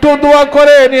পাগলের একটু দোয়া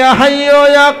করেন, ইয়া হাইয়্যু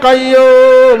ইয়া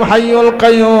কাইয়্যুম হাইয়ুল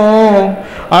কাইয়্যুম,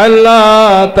 আল্লাহ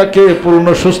তাকে পূর্ণ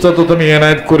সুস্থতা তুমি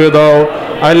এনায়েত করে দাও।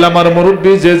 আল্লাহ আমার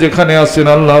মুরব্বী যে যেখানে আছেন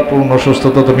আল্লাহ পূর্ণ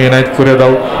সুস্থতা তুমি এনায়েত করে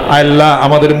দাও। আল্লাহ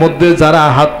আমাদের মধ্যে যারা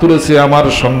হাত তুলেছে আমার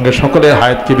সঙ্গে সকলের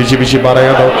হায়াতকে বেশি বেশি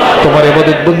বাড়াইয়া দাও। তোমার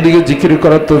ইবাদত বন্দেগী জিকির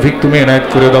করার তৌফিক তুমি এনায়েত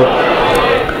করে দাও।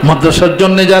 মাদ্রাসার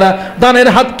জন্য যারা দানের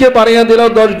হাতকে বাড়িয়ে দিল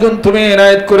 10 গুণ তুমি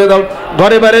এনায়েত করে দাও।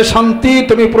 ঘরে বাড়ি শান্তি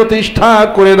তুমি প্রতিষ্ঠা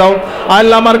করে দাও।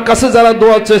 আল্লাহ আমার কাছে যারা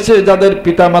দোয়া চেয়েছে, যাদের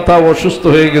পিতা মাতা অসুস্থ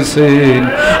হয়ে গেছেন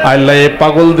আল্লাহ এই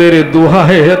পাগলদের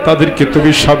দোয়ায়ে তাদেরকে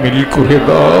তুমি শামিল করে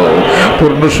দাও,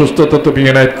 পূর্ণ সুস্থতা তুমি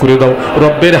এনায়েত করে দাও।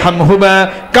 রব্বির হামহুমা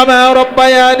কামা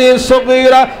রব্বায়ানি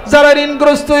সগীরা, যারা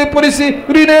ঋণগ্রস্ত হয়ে পড়েছি,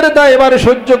 ঋণের দায় এবারে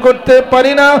সহ্য করতে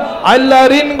পারি না, আল্লাহ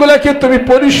ঋণগুলোকে তুমি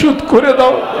পরিশোধ করে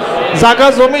দাও। জায়গা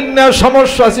জমিন নেওয়ার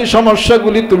সমস্যা আছে,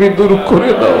 সমস্যাগুলি তুমি দূর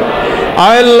করে দাও।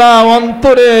 আল্লাহ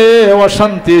অন্তরে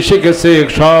অশান্তি এসে গেছে,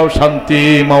 সব শান্তি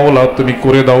মাওলা তুমি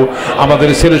করে দাও। আমাদের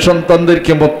ছেলে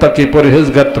সন্তানদেরকে মুত্তাকি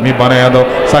পরহেজগার তুমি বানায়া দাও।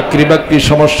 চাকরি বাকরি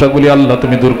সমস্যাগুলি আল্লাহ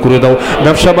তুমি দূর করে দাও।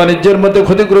 ব্যবসা বাণিজ্যের মধ্যে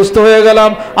ক্ষতিগ্রস্ত হয়ে গেলাম,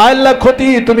 আল্লাহ ক্ষতি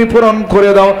তুমি পূরণ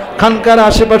করে দাও। খানকার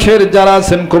আশেপাশের যারা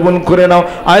আছেন কবুল করে নাও।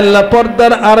 আল্লাহ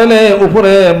পর্দার আড়ালে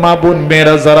উপরে মা বোন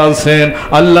মেয়েরা যারা আছেন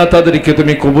আল্লাহ তাদেরকে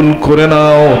তুমি কবুল করে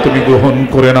নাও, তুমি গ্রহণ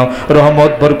করে নাও।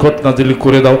 রহমত বরকত নাজিল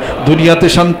করে দাও। দুনিয়াতে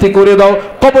শান্তি করে দাও,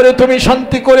 কবরে তুমি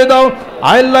শান্তি করে দাও।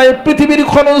 আল্লাহ পৃথিবীর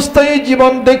ক্ষণস্থায়ী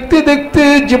জীবন দেখতে দেখতে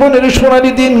জীবনের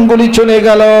সোনালী দিনগুলি চলে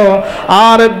গেল,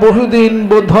 আর বহুদিন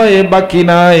বোধহয় বাকি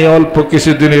নাই। অল্প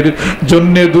কিছুদিনের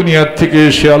জন্য দুনিয়ার থেকে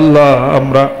এসে আল্লাহ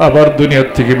আমরা আবার দুনিয়ার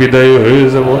থেকে বিদায় হয়ে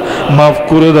যাব। মাফ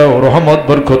করে দাও, রহমত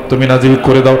বরকত তুমি নাজিল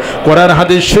করে দাও। কোরআন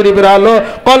হাদিস শরীফের আলো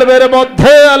কলবের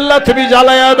মধ্যে আল্লাহ তুমি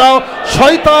জ্বালায়া দাও।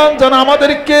 শয়তান যেন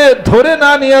আমাদেরকে ধরে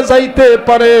না নিয়ে যাইতে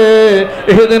পারে।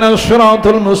 ইহদিনাস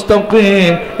সিরাতাল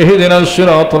মুস্তাকিম, ইহদিনাস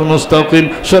সিরাতাল মুস্তাকিম,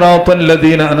 সিরাতাল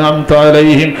লাযীনা আন'আমতা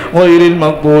আলাইহিম গায়রিল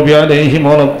মাগদুবি আলাইহিম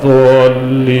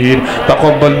ওয়ালাদ-দাল্লিন।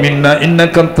 তাকাব্বাল মিন্না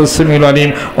ইন্নাকা আনতাস সামিউল আলিম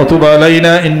ওয়া তুব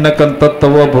আলাইনা ইন্নাকা আনতাত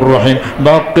তাওয়াবুর রহিম।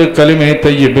 বাকি কালিমায়ে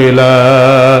তাইয়্যিবা লা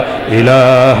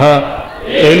ইলাহা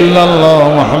ইল্লাল্লাহ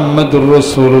মুহাম্মাদুর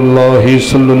রাসূলুল্লাহ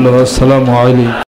সাল্লাল্লাহু আলাইহি ওয়া সাল্লাম।